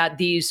that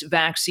these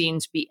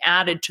vaccines be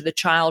added to the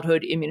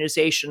childhood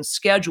immunization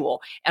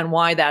schedule, and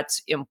why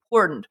that's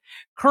important.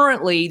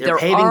 Currently, they are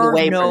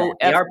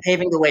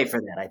paving the way for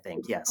that, I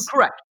think. Yes.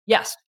 Correct.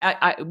 Yes.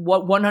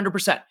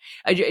 100%.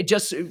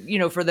 Just,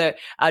 to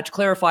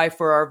clarify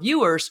for our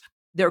viewers,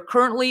 there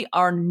currently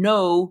are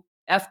no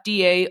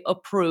FDA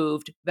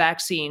approved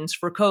vaccines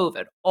for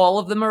COVID. All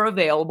of them are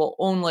available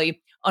only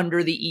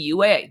under the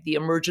EUA, the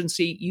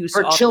Emergency Use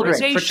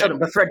Authorization. For children,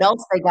 but for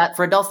adults,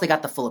 they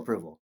got the full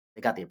approval.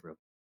 They got the approval.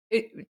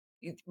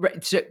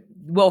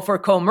 For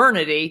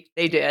Comirnaty,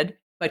 they did,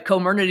 but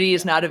Comirnaty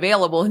is not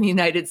available in the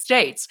United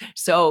States.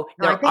 So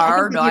they gave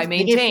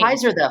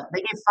Pfizer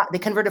they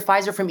converted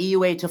Pfizer from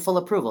EUA to full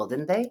approval,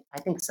 didn't they?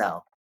 I think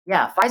so.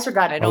 Yeah, Pfizer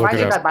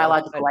got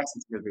biological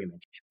licensing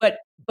agreement. But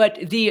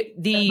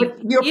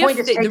your point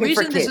is taken the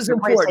reason for this kids. is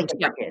important.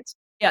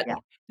 Yeah.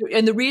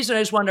 And the reason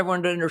I just want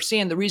everyone to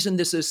understand, the reason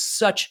this is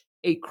such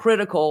a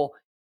critical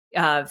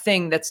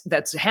thing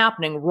that's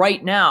happening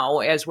right now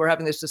as we're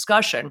having this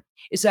discussion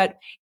is that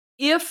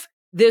if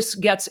this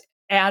gets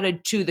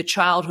added to the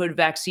childhood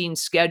vaccine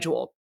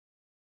schedule,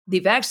 the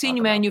vaccine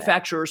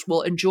manufacturers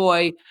will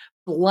enjoy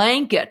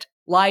blanket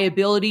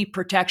liability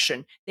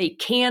protection. They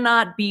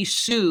cannot be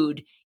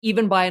sued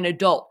even by an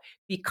adult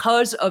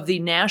because of the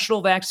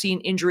National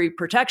Vaccine Injury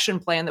Protection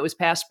Plan that was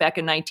passed back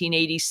in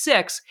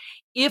 1986.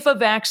 If a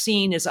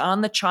vaccine is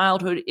on the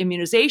childhood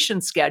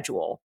immunization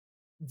schedule,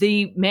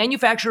 the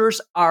manufacturers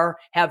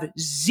have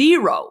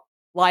zero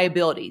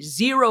liability,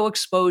 zero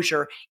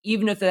exposure,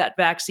 even if that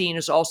vaccine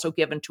is also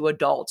given to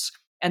adults.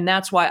 And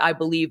that's why I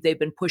believe they've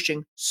been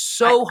pushing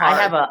so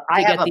hard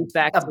to get these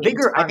vaccines.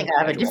 I think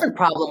I have a different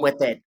problem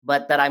with it,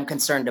 but that I'm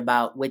concerned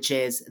about, which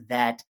is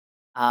that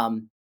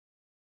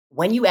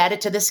when you add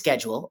it to the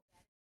schedule,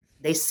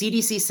 the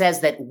CDC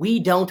says that we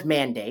don't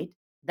mandate.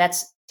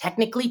 That's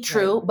technically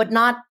true, but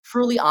not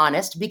truly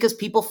honest because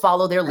people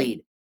follow their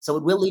lead. So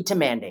it will lead to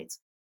mandates.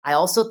 I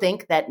also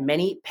think that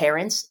many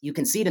parents, you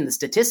can see it in the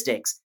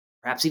statistics,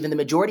 perhaps even the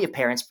majority of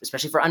parents,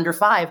 especially for under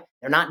 5,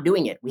 they're not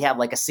doing it. We have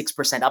like a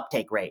 6%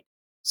 uptake rate.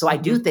 So I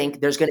do think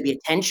there's going to be a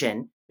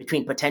tension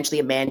between potentially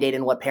a mandate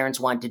and what parents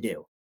want to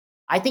do.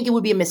 I think it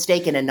would be a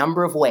mistake in a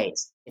number of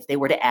ways if they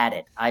were to add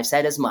it. I've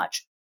said as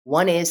much.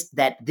 One is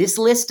that this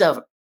list of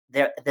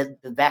the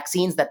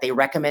vaccines that they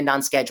recommend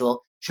on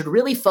schedule should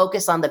really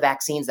focus on the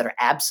vaccines that are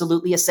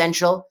absolutely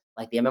essential,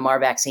 like the MMR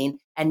vaccine,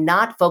 and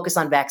not focus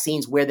on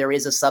vaccines where there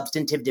is a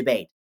substantive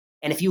debate.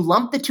 And if you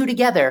lump the two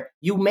together,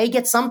 you may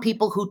get some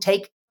people who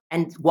take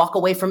and walk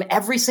away from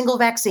every single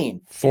vaccine.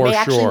 For may sure.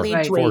 Actually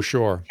lead to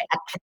a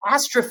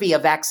catastrophe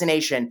of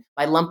vaccination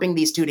by lumping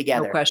these two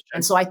together. No question.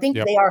 And so I think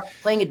they are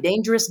playing a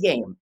dangerous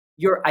game.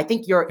 I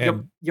think your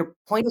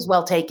point is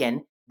well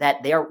taken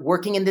that they are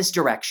working in this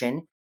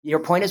direction. Your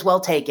point is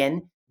well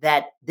taken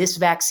that this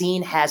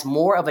vaccine has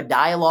more of a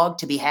dialogue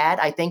to be had,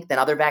 I think, than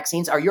other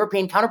vaccines. Our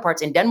European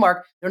counterparts in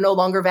Denmark, they're no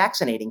longer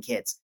vaccinating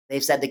kids.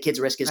 They've said the kids'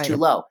 risk is too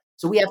low.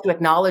 So we have to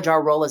acknowledge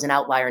our role as an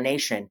outlier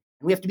nation.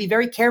 And we have to be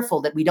very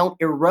careful that we don't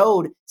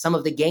erode some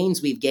of the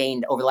gains we've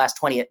gained over the last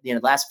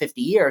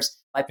 50 years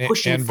by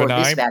pushing for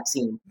Vinay, this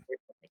vaccine.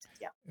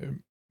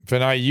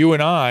 Vinay, you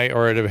and I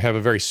have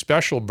a very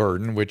special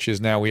burden, which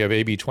is now we have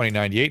AB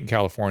 2098 in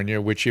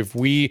California, which if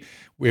we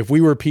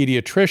were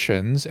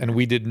pediatricians and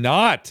we did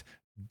not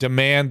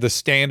demand the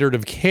standard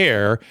of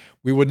care,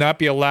 we would not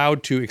be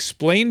allowed to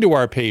explain to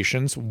our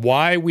patients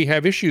why we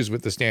have issues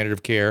with the standard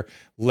of care,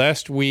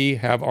 lest we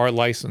have our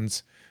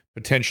license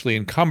potentially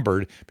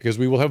encumbered, because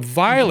we will have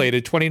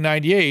violated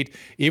 2098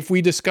 if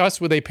we discuss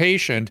with a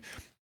patient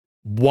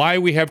why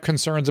we have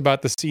concerns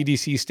about the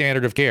CDC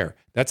standard of care.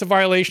 That's a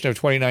violation of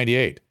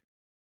 2098.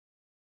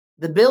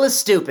 The bill is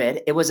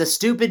stupid. It was a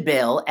stupid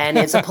bill, and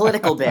it's a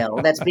political bill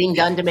that's being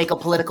done to make a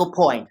political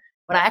point.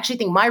 But I actually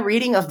think my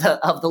reading of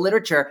the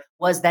literature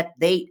was that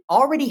they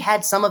already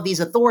had some of these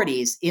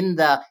authorities in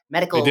the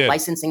medical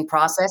licensing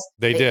process.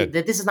 They did.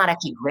 That this is not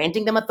actually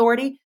granting them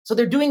authority. So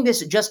they're doing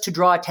this just to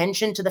draw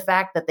attention to the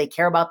fact that they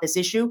care about this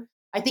issue.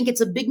 I think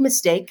it's a big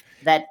mistake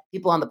that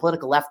people on the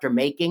political left are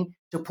making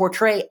to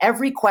portray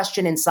every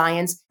question in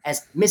science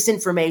as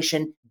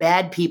misinformation,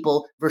 bad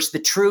people versus the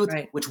truth,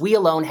 which we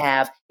alone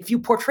have. If you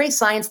portray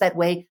science that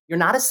way, you're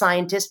not a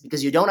scientist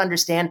because you don't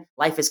understand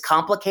life is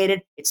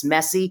complicated, it's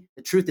messy,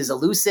 the truth is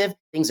elusive,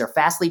 things are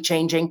fastly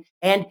changing,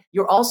 and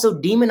you're also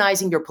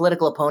demonizing your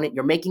political opponent.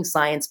 You're making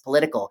science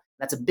political.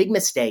 That's a big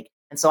mistake.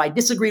 And so I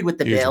disagreed with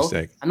the bill.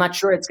 Mistake. I'm not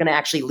sure it's going to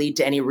actually lead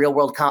to any real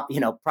world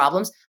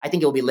problems. I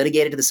think it will be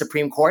litigated to the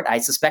Supreme Court. I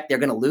suspect they're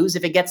going to lose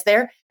if it gets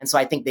there. And so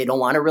I think they don't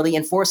want to really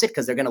enforce it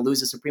because they're going to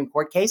lose a Supreme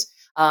Court case.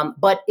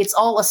 But it's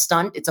all a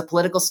stunt. It's a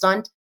political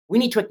stunt. We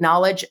need to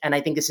acknowledge, and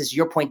I think this is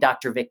your point,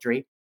 Dr.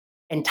 Victory,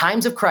 in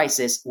times of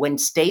crisis, when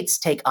states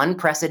take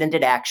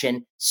unprecedented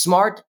action,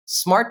 smart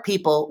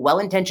people,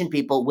 well-intentioned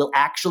people will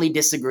actually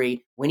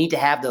disagree. We need to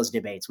have those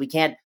debates. We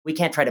can't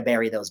try to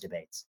bury those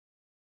debates.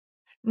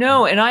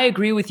 No, and I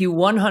agree with you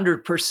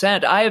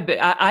 100%.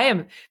 I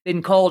have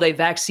been called a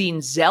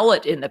vaccine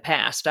zealot in the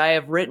past. I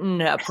have written,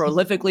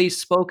 prolifically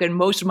spoken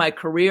most of my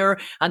career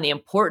on the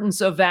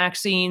importance of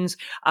vaccines.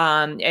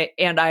 And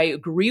I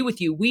agree with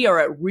you. We are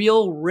at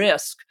real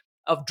risk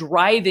of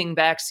driving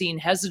vaccine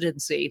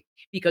hesitancy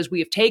because we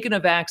have taken a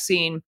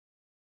vaccine,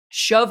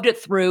 shoved it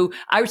through.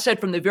 I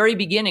said from the very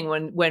beginning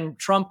when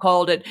Trump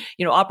called it,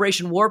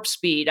 Operation Warp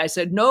Speed, I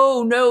said,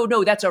 no,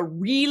 that's a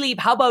really,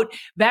 how about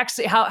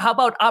vaccine? How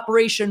about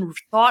Operation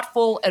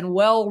Thoughtful and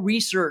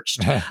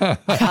Well-Researched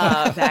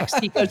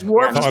vaccine? Because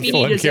Warp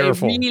Speed is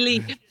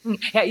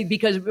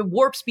because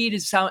Warp Speed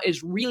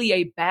is really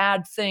a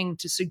bad thing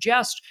to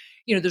suggest.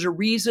 There's a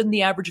reason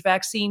the average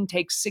vaccine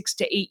takes 6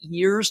 to 8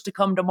 years to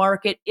come to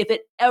market, if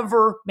it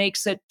ever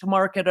makes it to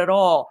market at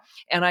all.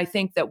 And I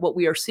think that what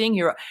we are seeing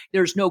here,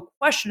 there's no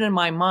question in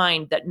my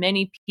mind that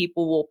many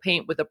people will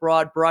paint with a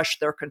broad brush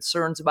their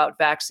concerns about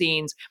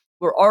vaccines.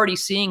 We're already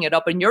seeing it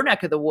up in your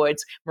neck of the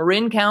woods.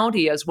 Marin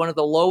County has one of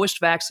the lowest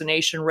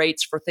vaccination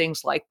rates for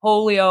things like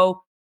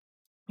polio.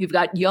 You've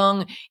got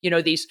young,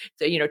 these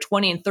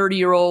 20 and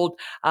 30-year-old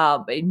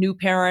new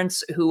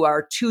parents who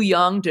are too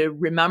young to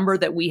remember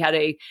that we had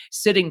a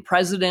sitting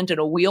president in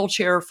a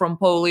wheelchair from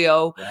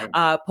polio.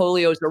 Right.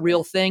 Polio is a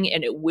real thing,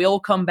 and it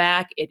will come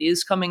back. It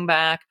is coming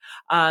back.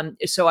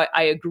 So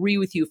I agree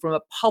with you from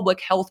a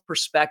public health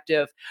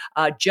perspective.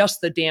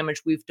 Just the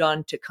damage we've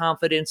done to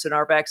confidence in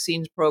our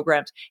vaccines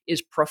programs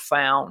is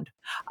profound.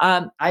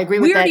 I agree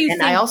with that.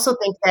 And I also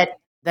think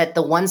that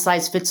the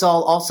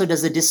one-size-fits-all also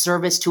does a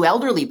disservice to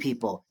elderly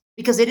people,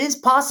 because it is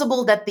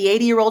possible that the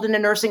 80-year-old in a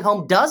nursing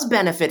home does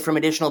benefit from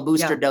additional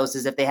booster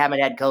doses if they haven't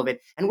had COVID.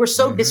 And we're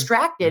so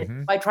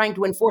distracted by trying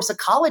to enforce a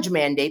college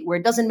mandate where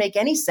it doesn't make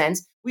any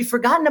sense. We've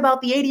forgotten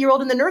about the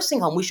 80-year-old in the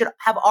nursing home. We should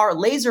have our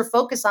laser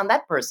focus on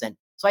that person.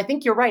 So I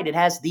think you're right. It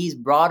has these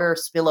broader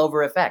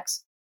spillover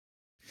effects.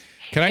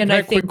 Can I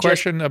have a quick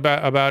question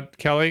about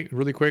Kelly,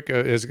 really quick,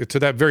 is to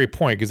that very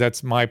point, because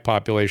that's my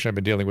population I've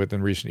been dealing with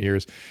in recent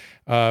years.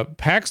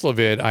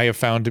 Paxlovid, I have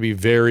found to be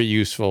very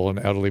useful in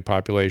elderly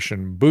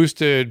population,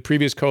 boosted,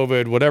 previous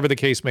COVID, whatever the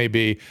case may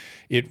be.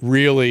 It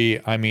really,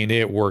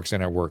 it works,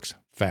 and it works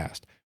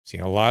fast.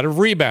 Seen a lot of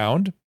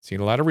rebound.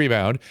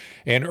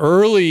 And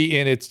early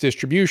in its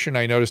distribution,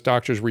 I noticed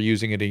doctors were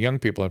using it in young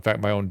people. In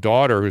fact, my own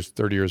daughter, who's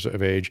 30 years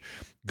of age,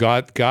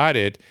 got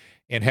it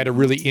and had a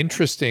really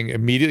interesting,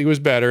 immediately was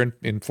better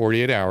in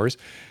 48 hours,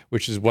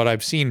 which is what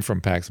I've seen from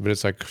Paxlovid.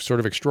 It's like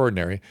sort of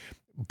extraordinary.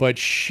 But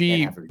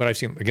I've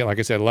seen, again, like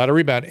I said, a lot of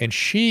rebound. And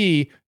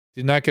she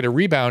did not get a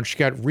rebound. She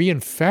got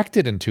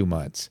reinfected in 2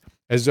 months,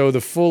 as though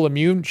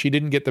she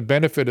didn't get the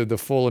benefit of the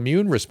full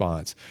immune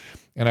response.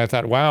 And I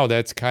thought, wow,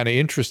 that's kind of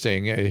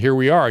interesting. Here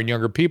we are in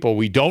younger people.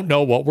 We don't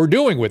know what we're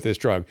doing with this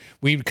drug.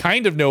 We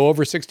kind of know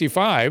over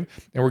 65,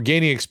 and we're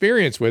gaining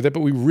experience with it, but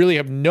we really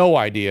have no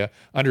idea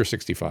under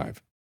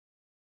 65.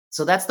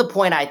 So that's the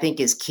point I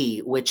think is key,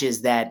 which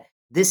is that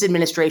this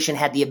administration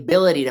had the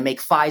ability to make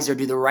Pfizer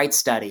do the right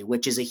study,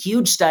 which is a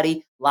huge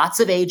study, lots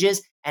of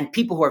ages, and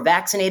people who are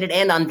vaccinated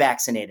and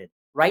unvaccinated.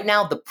 Right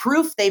now, the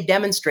proof they've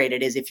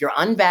demonstrated is if you're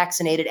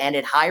unvaccinated and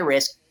at high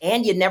risk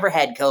and you never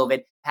had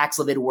COVID,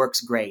 Paxlovid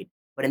works great.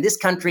 But in this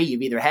country,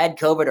 you've either had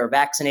COVID or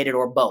vaccinated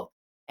or both.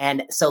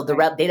 And so the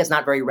data is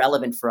not very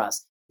relevant for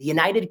us. The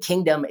United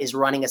Kingdom is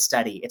running a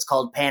study. It's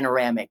called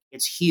Panoramic.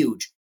 It's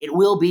huge. It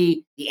will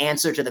be the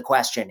answer to the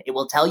question. It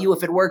will tell you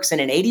if it works in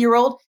an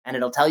 80-year-old, and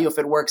it'll tell you if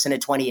it works in a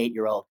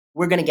 28-year-old.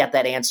 We're going to get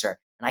that answer.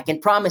 And I can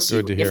promise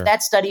you, if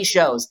that study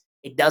shows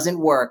it doesn't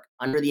work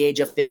under the age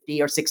of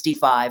 50 or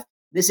 65,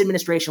 this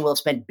administration will have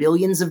spent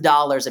billions of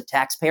dollars of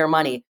taxpayer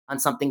money on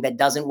something that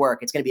doesn't work.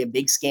 It's going to be a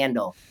big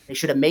scandal. They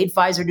should have made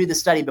Pfizer do the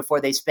study before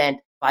they spent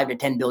 $5 to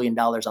 $10 billion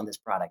on this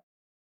product.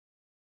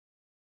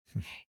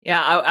 Yeah,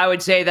 I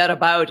would say that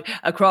about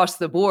across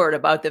the board,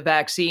 about the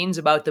vaccines,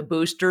 about the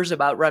boosters,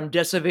 about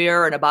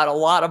remdesivir, and about a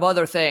lot of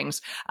other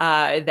things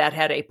that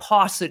had a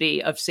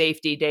paucity of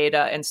safety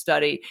data and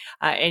study,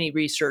 any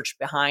research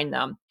behind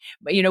them.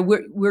 But,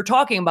 we're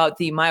talking about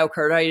the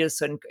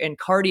myocarditis and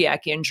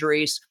cardiac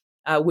injuries,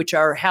 which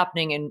are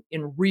happening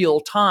in real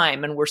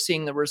time. And we're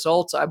seeing the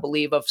results, I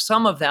believe, of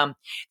some of them.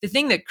 The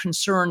thing that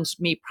concerns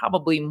me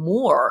probably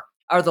more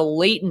are the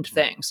latent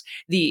things,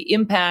 the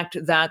impact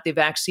that the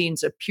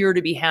vaccines appear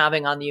to be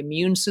having on the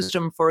immune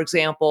system, for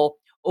example,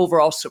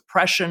 overall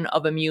suppression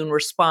of immune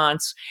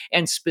response,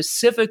 and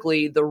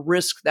specifically the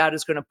risk that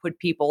is going to put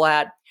people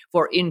at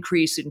for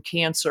increase in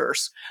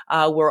cancers.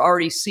 We're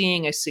already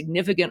seeing a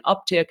significant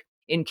uptick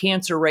in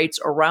cancer rates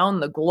around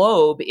the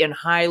globe in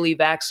highly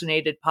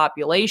vaccinated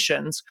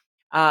populations.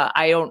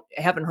 I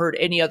haven't heard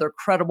any other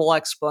credible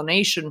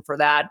explanation for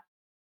that,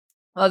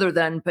 other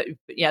than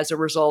as a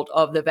result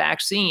of the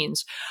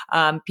vaccines.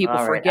 People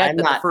forget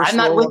that the first I'm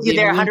not with you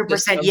there 100%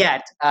 system,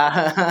 yet.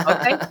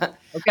 Okay.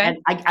 And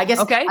I guess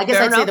I'd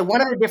say that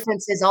one of the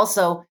differences is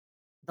also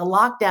the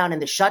lockdown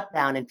and the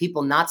shutdown and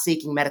people not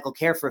seeking medical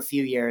care for a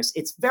few years.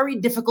 It's very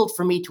difficult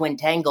for me to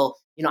entangle.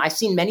 I've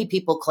seen many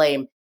people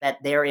claim that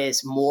there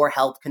is more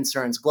health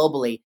concerns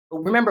globally. But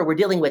remember, we're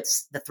dealing with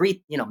the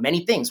three,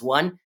 many things.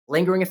 One,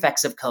 lingering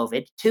effects of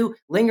COVID. Two,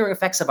 lingering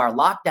effects of our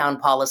lockdown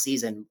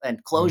policies and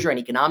closure and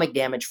economic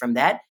damage from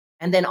that.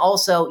 And then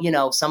also,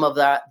 some of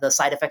the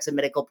side effects of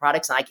medical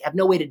products. And I have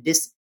no way to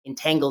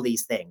disentangle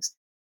these things.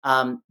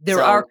 I'm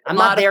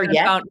not there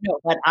yet,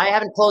 but I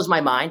haven't closed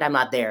my mind. I'm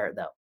not there,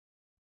 though.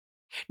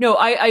 No,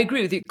 I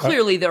agree with you.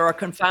 Clearly, there are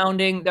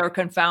confounding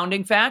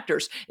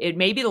factors. It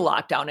may be the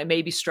lockdown. It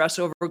may be stress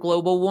over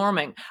global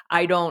warming.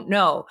 I don't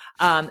know.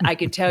 I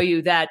can tell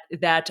you that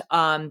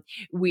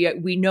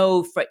we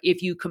know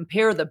if you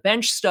compare the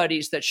bench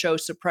studies that show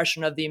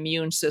suppression of the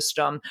immune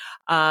system,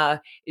 and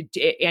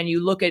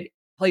you look at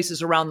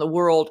places around the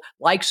world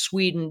like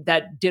Sweden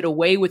that did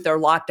away with their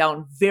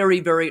lockdown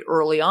very, very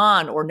early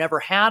on or never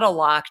had a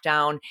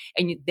lockdown.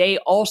 And they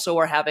also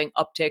are having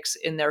upticks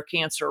in their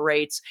cancer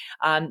rates.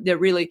 They're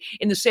really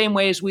in the same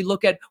way as we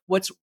look at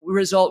what's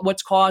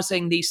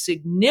causing the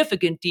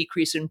significant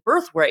decrease in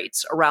birth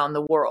rates around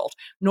the world.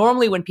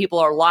 Normally when people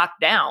are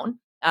locked down,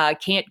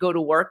 can't go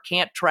to work,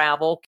 can't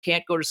travel,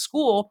 can't go to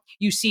school,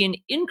 you see an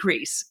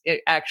increase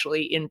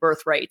actually in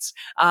birth rates.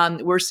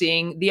 We're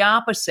seeing the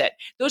opposite.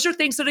 Those are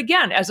things that,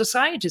 again, as a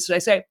scientist, I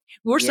say,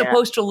 we're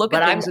supposed to look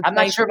at things. I'm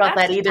not sure about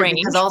that either,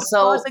 because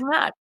causing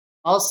that.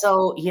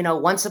 Also,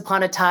 once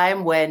upon a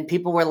time when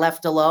people were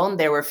left alone,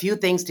 there were a few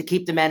things to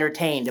keep them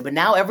entertained. But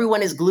now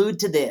everyone is glued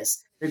to this.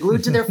 They're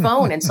glued to their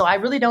phone. And so I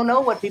really don't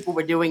know what people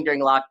were doing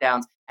during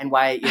lockdowns and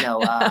why,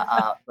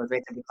 birth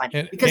rates have declined.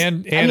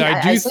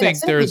 I do think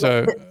there's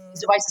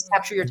these devices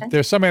capture your attention.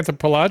 There's some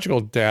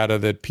anthropological data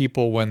that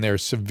people, when they're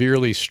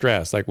severely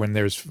stressed, like when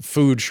there's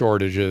food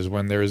shortages,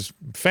 when there's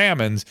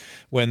famines,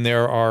 when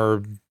there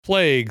are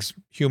plagues,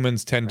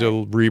 humans tend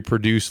to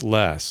reproduce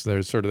less.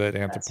 There's sort of that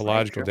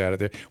anthropological data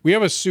there. We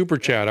have a super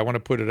chat. I want to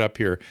put it up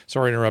here.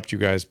 Sorry to interrupt you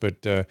guys,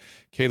 but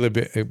Caleb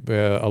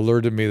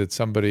alerted me that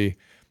somebody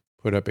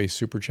put up a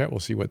super chat.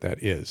 We'll see what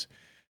that is.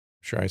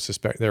 I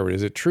suspect there it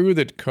is. Is it true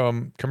that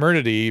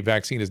Comirnaty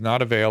vaccine is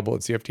not available?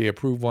 It's the FDA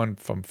approved one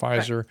from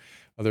Pfizer. Right.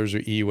 Others are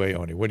EUA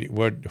only.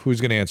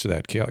 Who's going to answer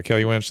that?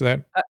 Kelly, you want to answer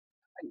that?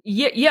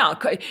 Yeah.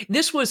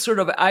 This was sort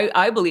of,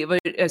 I believe,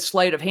 a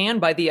sleight of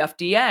hand by the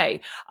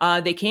FDA.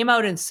 They came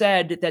out and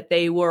said that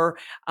they were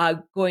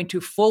going to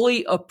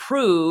fully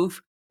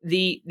approve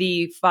the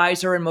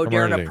Pfizer and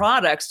Moderna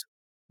products,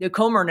 the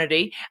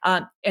Comirnaty,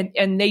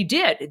 and they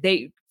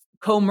did.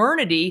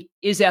 Comirnaty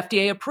is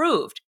FDA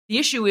approved. The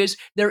issue is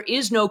there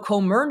is no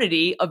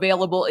Comirnaty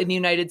available in the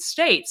United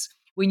States.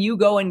 When you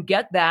go and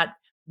get that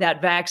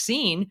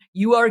vaccine,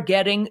 you are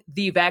getting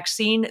the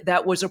vaccine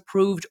that was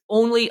approved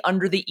only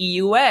under the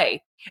EUA.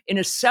 In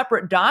a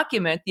separate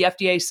document, the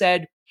FDA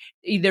said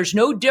there's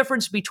no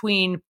difference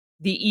between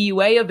the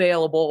EUA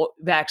available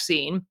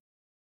vaccine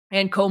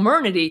and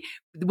Comirnaty.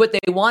 What they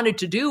wanted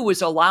to do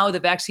was allow the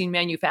vaccine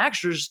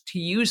manufacturers to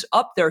use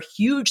up their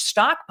huge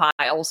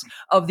stockpiles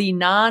of the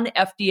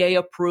non-FDA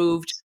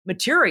approved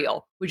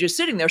material, which is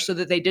sitting there, so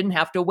that they didn't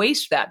have to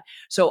waste that.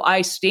 So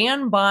I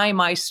stand by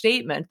my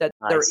statement that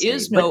there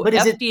is no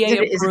FDA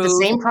approved. Is it the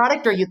same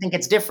product, or you think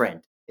it's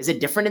different? Is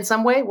it different in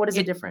some way? What is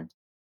it different?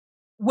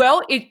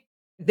 Well,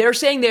 they're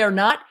saying they are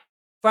not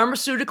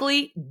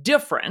pharmaceutically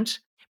different,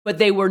 but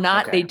they were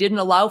not. Okay. They didn't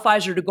allow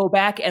Pfizer to go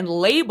back and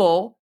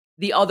label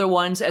the other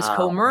ones as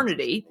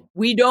comirnaty.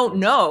 We don't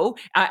know.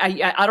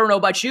 I don't know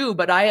about you,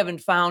 but I haven't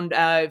found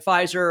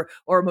Pfizer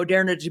or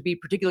Moderna to be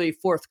particularly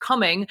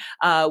forthcoming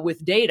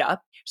with data.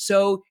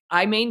 So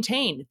I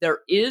maintain there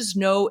is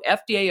no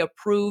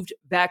FDA-approved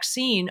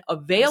vaccine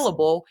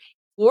available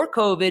for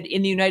COVID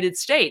in the United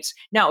States.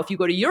 Now, if you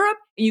go to Europe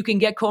and you can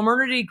get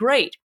comirnaty,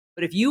 great.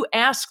 But if you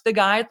ask the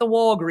guy at the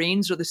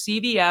Walgreens or the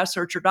CVS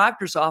or at your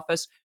doctor's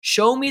office,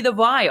 show me the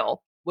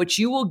vial, what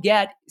you will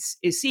get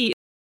is a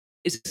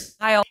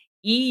vial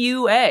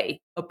EUA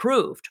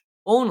approved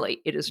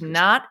only. It is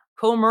not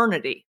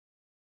comirnaty.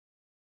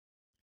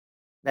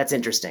 That's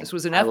interesting. This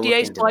was an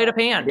FDA sleight of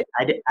hand.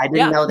 I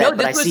didn't know that,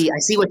 but I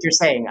see what you're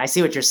saying. I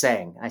see what you're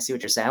saying.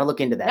 I'll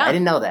look into that. Yeah. I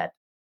didn't know that.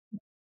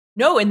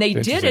 No, and they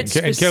did it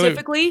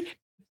specifically.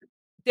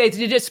 They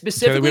did it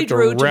specifically,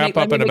 Kelly, we have to wrap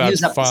up in about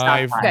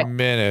 5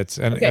 minutes.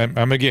 And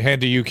I'm going to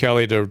hand to you,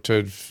 Kelly,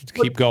 to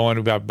keep going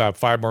about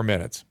 5 more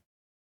minutes.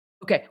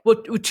 Okay. Well,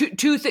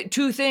 two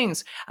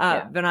things,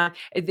 Vinay.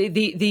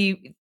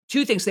 The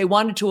two things, they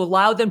wanted to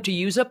allow them to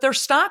use up their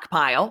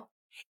stockpile.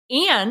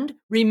 And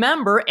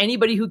remember,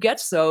 anybody who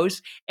gets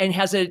those and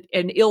has an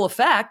ill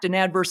effect, an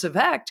adverse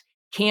effect,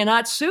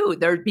 cannot sue.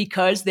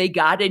 Because they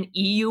got an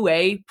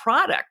EUA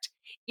product.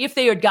 If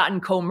they had gotten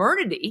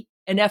comirnaty,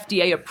 an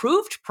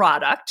FDA-approved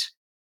product,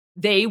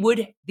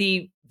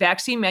 the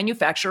vaccine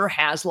manufacturer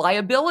has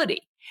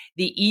liability.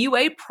 The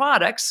EUA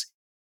products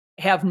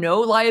have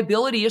no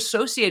liability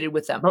associated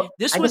with them. Well,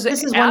 this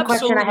is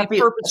absolutely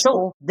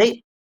purposeful. So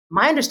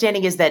my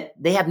understanding is that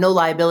they have no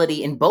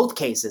liability in both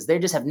cases. They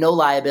just have no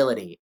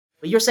liability.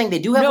 But you're saying they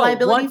do have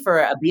liability for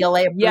a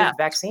BLA-approved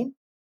vaccine?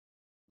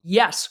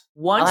 Yes.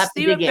 Once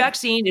the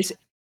vaccine is,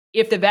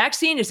 if the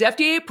vaccine is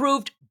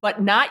FDA-approved, but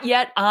not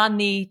yet on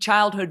the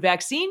childhood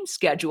vaccine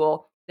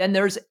schedule, then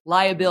there's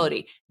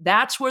liability.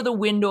 That's where the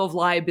window of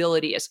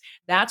liability is.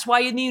 That's why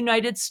in the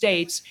United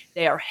States,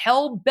 they are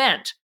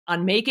hell-bent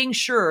on making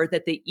sure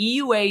that the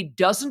EUA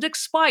doesn't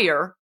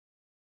expire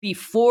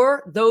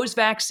before those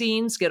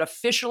vaccines get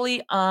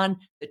officially on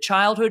the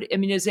childhood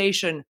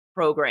immunization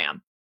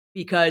program,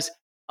 because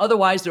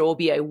otherwise there will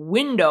be a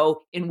window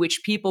in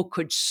which people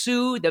could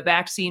sue the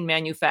vaccine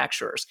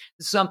manufacturers.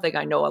 This is something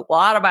I know a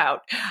lot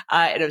about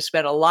and have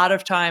spent a lot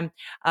of time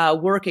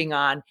working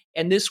on.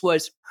 And this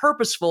was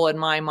purposeful in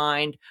my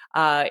mind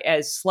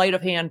as sleight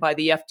of hand by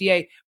the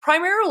FDA,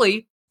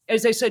 primarily,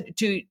 as I said,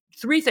 to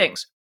 3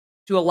 things: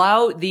 to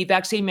allow the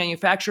vaccine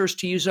manufacturers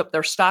to use up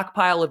their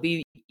stockpile of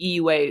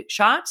EUA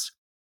shots,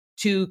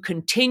 to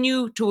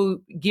continue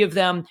to give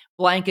them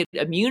blanket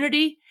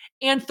immunity,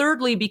 and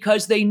thirdly,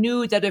 because they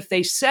knew that if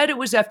they said it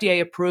was FDA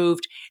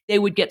approved, they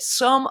would get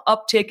some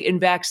uptick in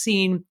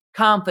vaccine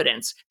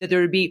confidence, that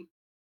there would be,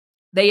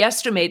 they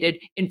estimated,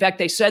 in fact,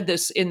 they said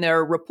this in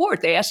their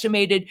report, they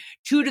estimated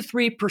 2 to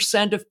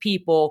 3% of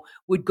people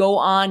would go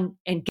on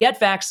and get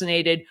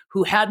vaccinated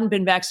who hadn't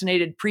been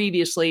vaccinated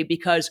previously,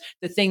 because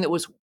the thing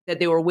that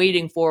they were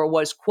waiting for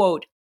was,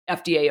 quote,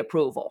 FDA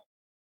approval.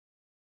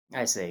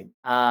 I see.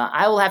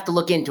 I will have to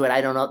look into it. I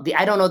don't know.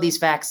 I don't know these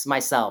facts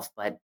myself,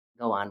 but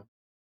go on.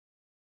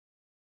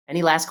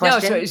 Any last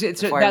question? No.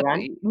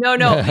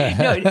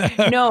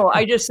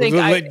 I just think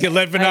let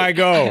Vinay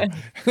go.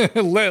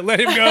 let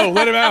him go.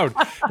 Let him out.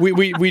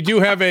 We do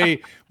have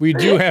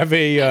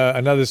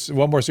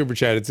one more super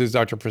chat. It says,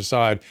 Dr.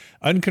 Prasad,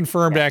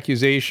 unconfirmed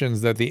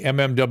accusations that the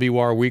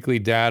MMWR weekly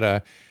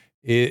data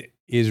is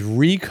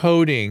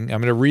recoding.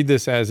 I'm going to read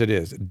this as it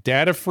is: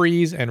 data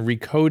freeze and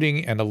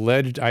recoding and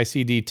alleged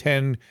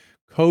ICD-10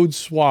 code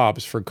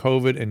swaps for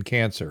COVID and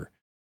cancer.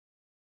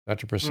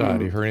 Dr.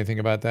 Prasad, you heard anything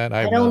about that?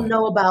 I don't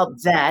know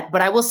about that,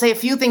 but I will say a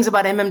few things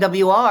about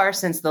MMWR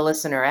since the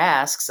listener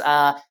asks.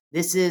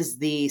 This is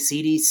the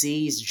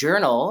CDC's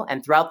journal,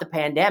 and throughout the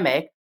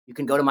pandemic, you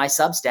can go to my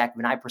Substack,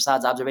 Vinay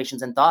Prasad's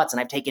Observations and Thoughts, and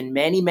I've taken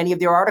many, many of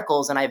their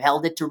articles and I've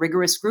held it to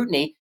rigorous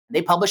scrutiny.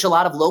 They publish a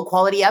lot of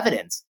low-quality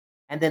evidence.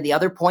 And then the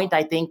other point,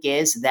 I think,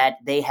 is that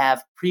they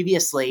have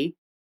previously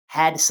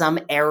had some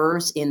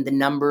errors in the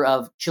number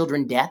of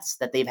children deaths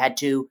that they've had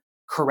to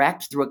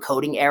correct through a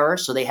coding error.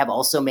 So they have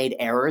also made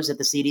errors at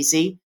the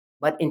CDC.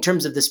 But in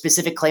terms of the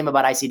specific claim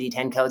about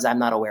ICD-10 codes, I'm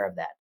not aware of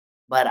that.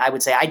 But I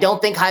would say I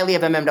don't think highly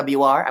of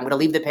MMWR. I'm going to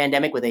leave the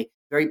pandemic with a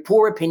very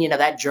poor opinion of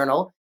that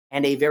journal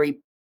and a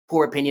very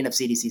poor opinion of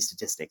CDC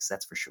statistics.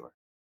 That's for sure.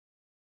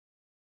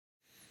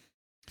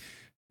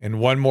 And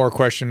one more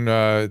question.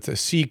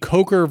 C.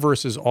 Coker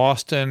versus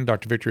Austin.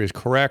 Dr. Victory is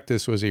correct.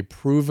 This was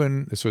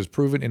proven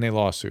in a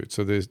lawsuit.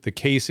 So the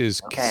case is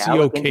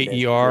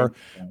COKER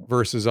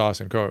versus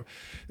Austin.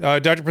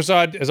 Dr.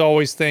 Prasad, as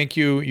always, thank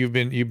you. You've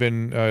been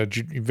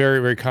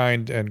very, very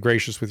kind and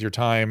gracious with your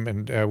time,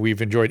 and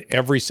we've enjoyed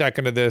every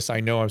second of this. I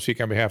know I'm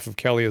speaking on behalf of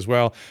Kelly as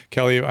well.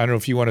 Kelly, I don't know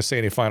if you want to say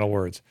any final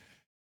words.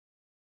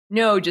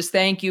 No, just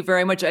thank you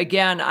very much.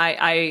 Again,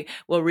 I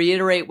will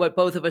reiterate what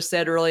both of us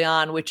said early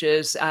on, which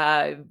is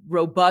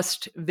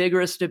robust,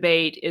 vigorous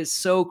debate is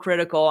so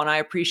critical. And I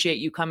appreciate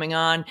you coming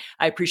on.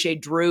 I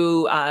appreciate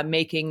Drew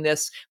making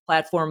this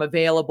platform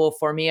available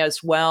for me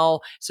as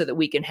well so that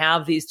we can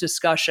have these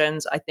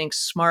discussions. I think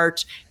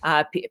smart,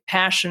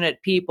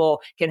 passionate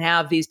people can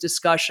have these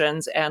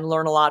discussions and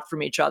learn a lot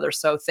from each other.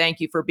 So thank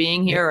you for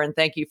being here and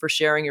thank you for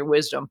sharing your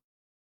wisdom.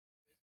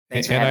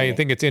 And I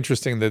think it's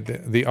interesting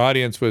that the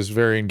audience was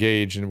very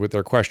engaged with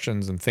their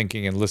questions and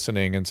thinking and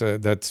listening, and so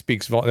that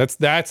speaks.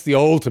 That's the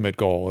ultimate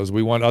goal. Is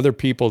we want other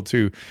people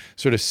to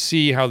sort of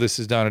see how this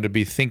is done and to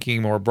be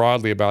thinking more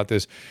broadly about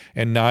this,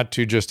 and not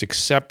to just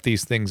accept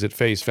these things at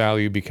face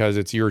value because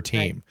it's your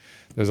team.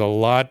 Right. There's a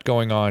lot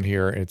going on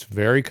here. It's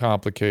very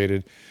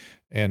complicated,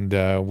 and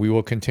we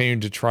will continue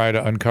to try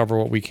to uncover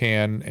what we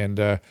can.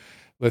 And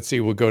let's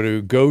see, we'll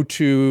go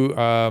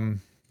to.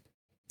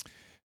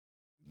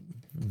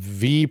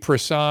 V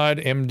Prasad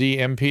MD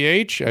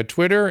MPH at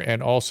Twitter,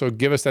 and also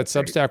give us that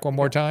Substack one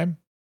more time.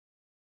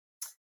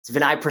 It's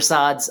Vinay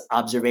Prasad's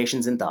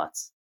Observations and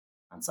Thoughts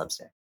on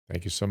Substack.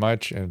 Thank you so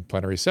much. And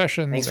Plenary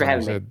Sessions. Thanks for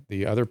having me.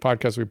 The other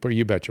podcast we put,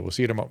 you betcha. We'll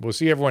see you tomorrow. We'll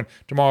see everyone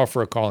tomorrow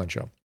for a call-in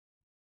show.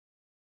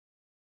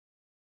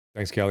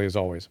 Thanks, Kelly, as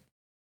always.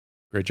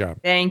 Great job.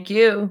 Thank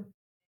you.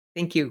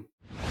 Thank you.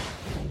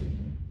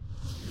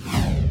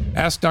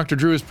 Ask Dr.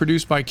 Drew is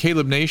produced by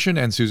Caleb Nation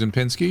and Susan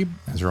Pinsky.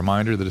 As a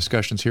reminder, the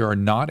discussions here are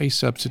not a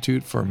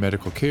substitute for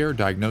medical care,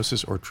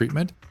 diagnosis, or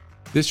treatment.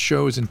 This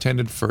show is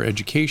intended for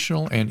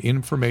educational and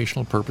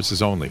informational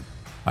purposes only.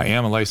 I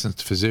am a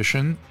licensed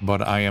physician,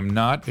 but I am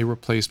not a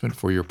replacement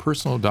for your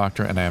personal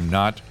doctor, and I am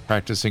not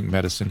practicing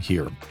medicine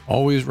here.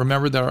 Always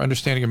remember that our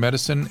understanding of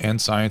medicine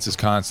and science is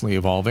constantly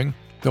evolving.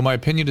 Though my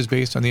opinion is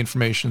based on the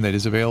information that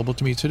is available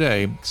to me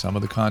today, some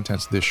of the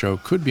contents of this show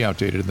could be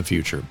outdated in the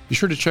future. Be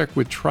sure to check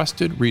with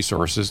trusted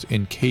resources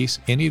in case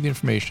any of the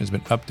information has been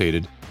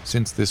updated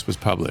since this was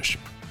published.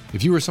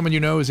 If you or someone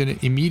you know is in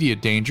immediate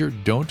danger,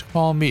 don't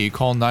call me,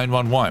 call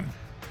 911.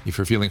 If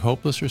you're feeling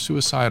hopeless or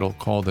suicidal,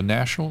 call the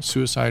National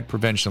Suicide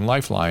Prevention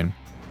Lifeline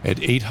at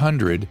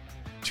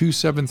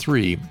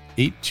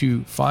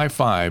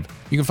 800-273-8255.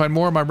 You can find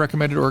more of my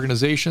recommended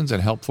organizations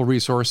and helpful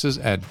resources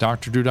at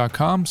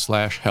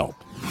drdrew.com/help.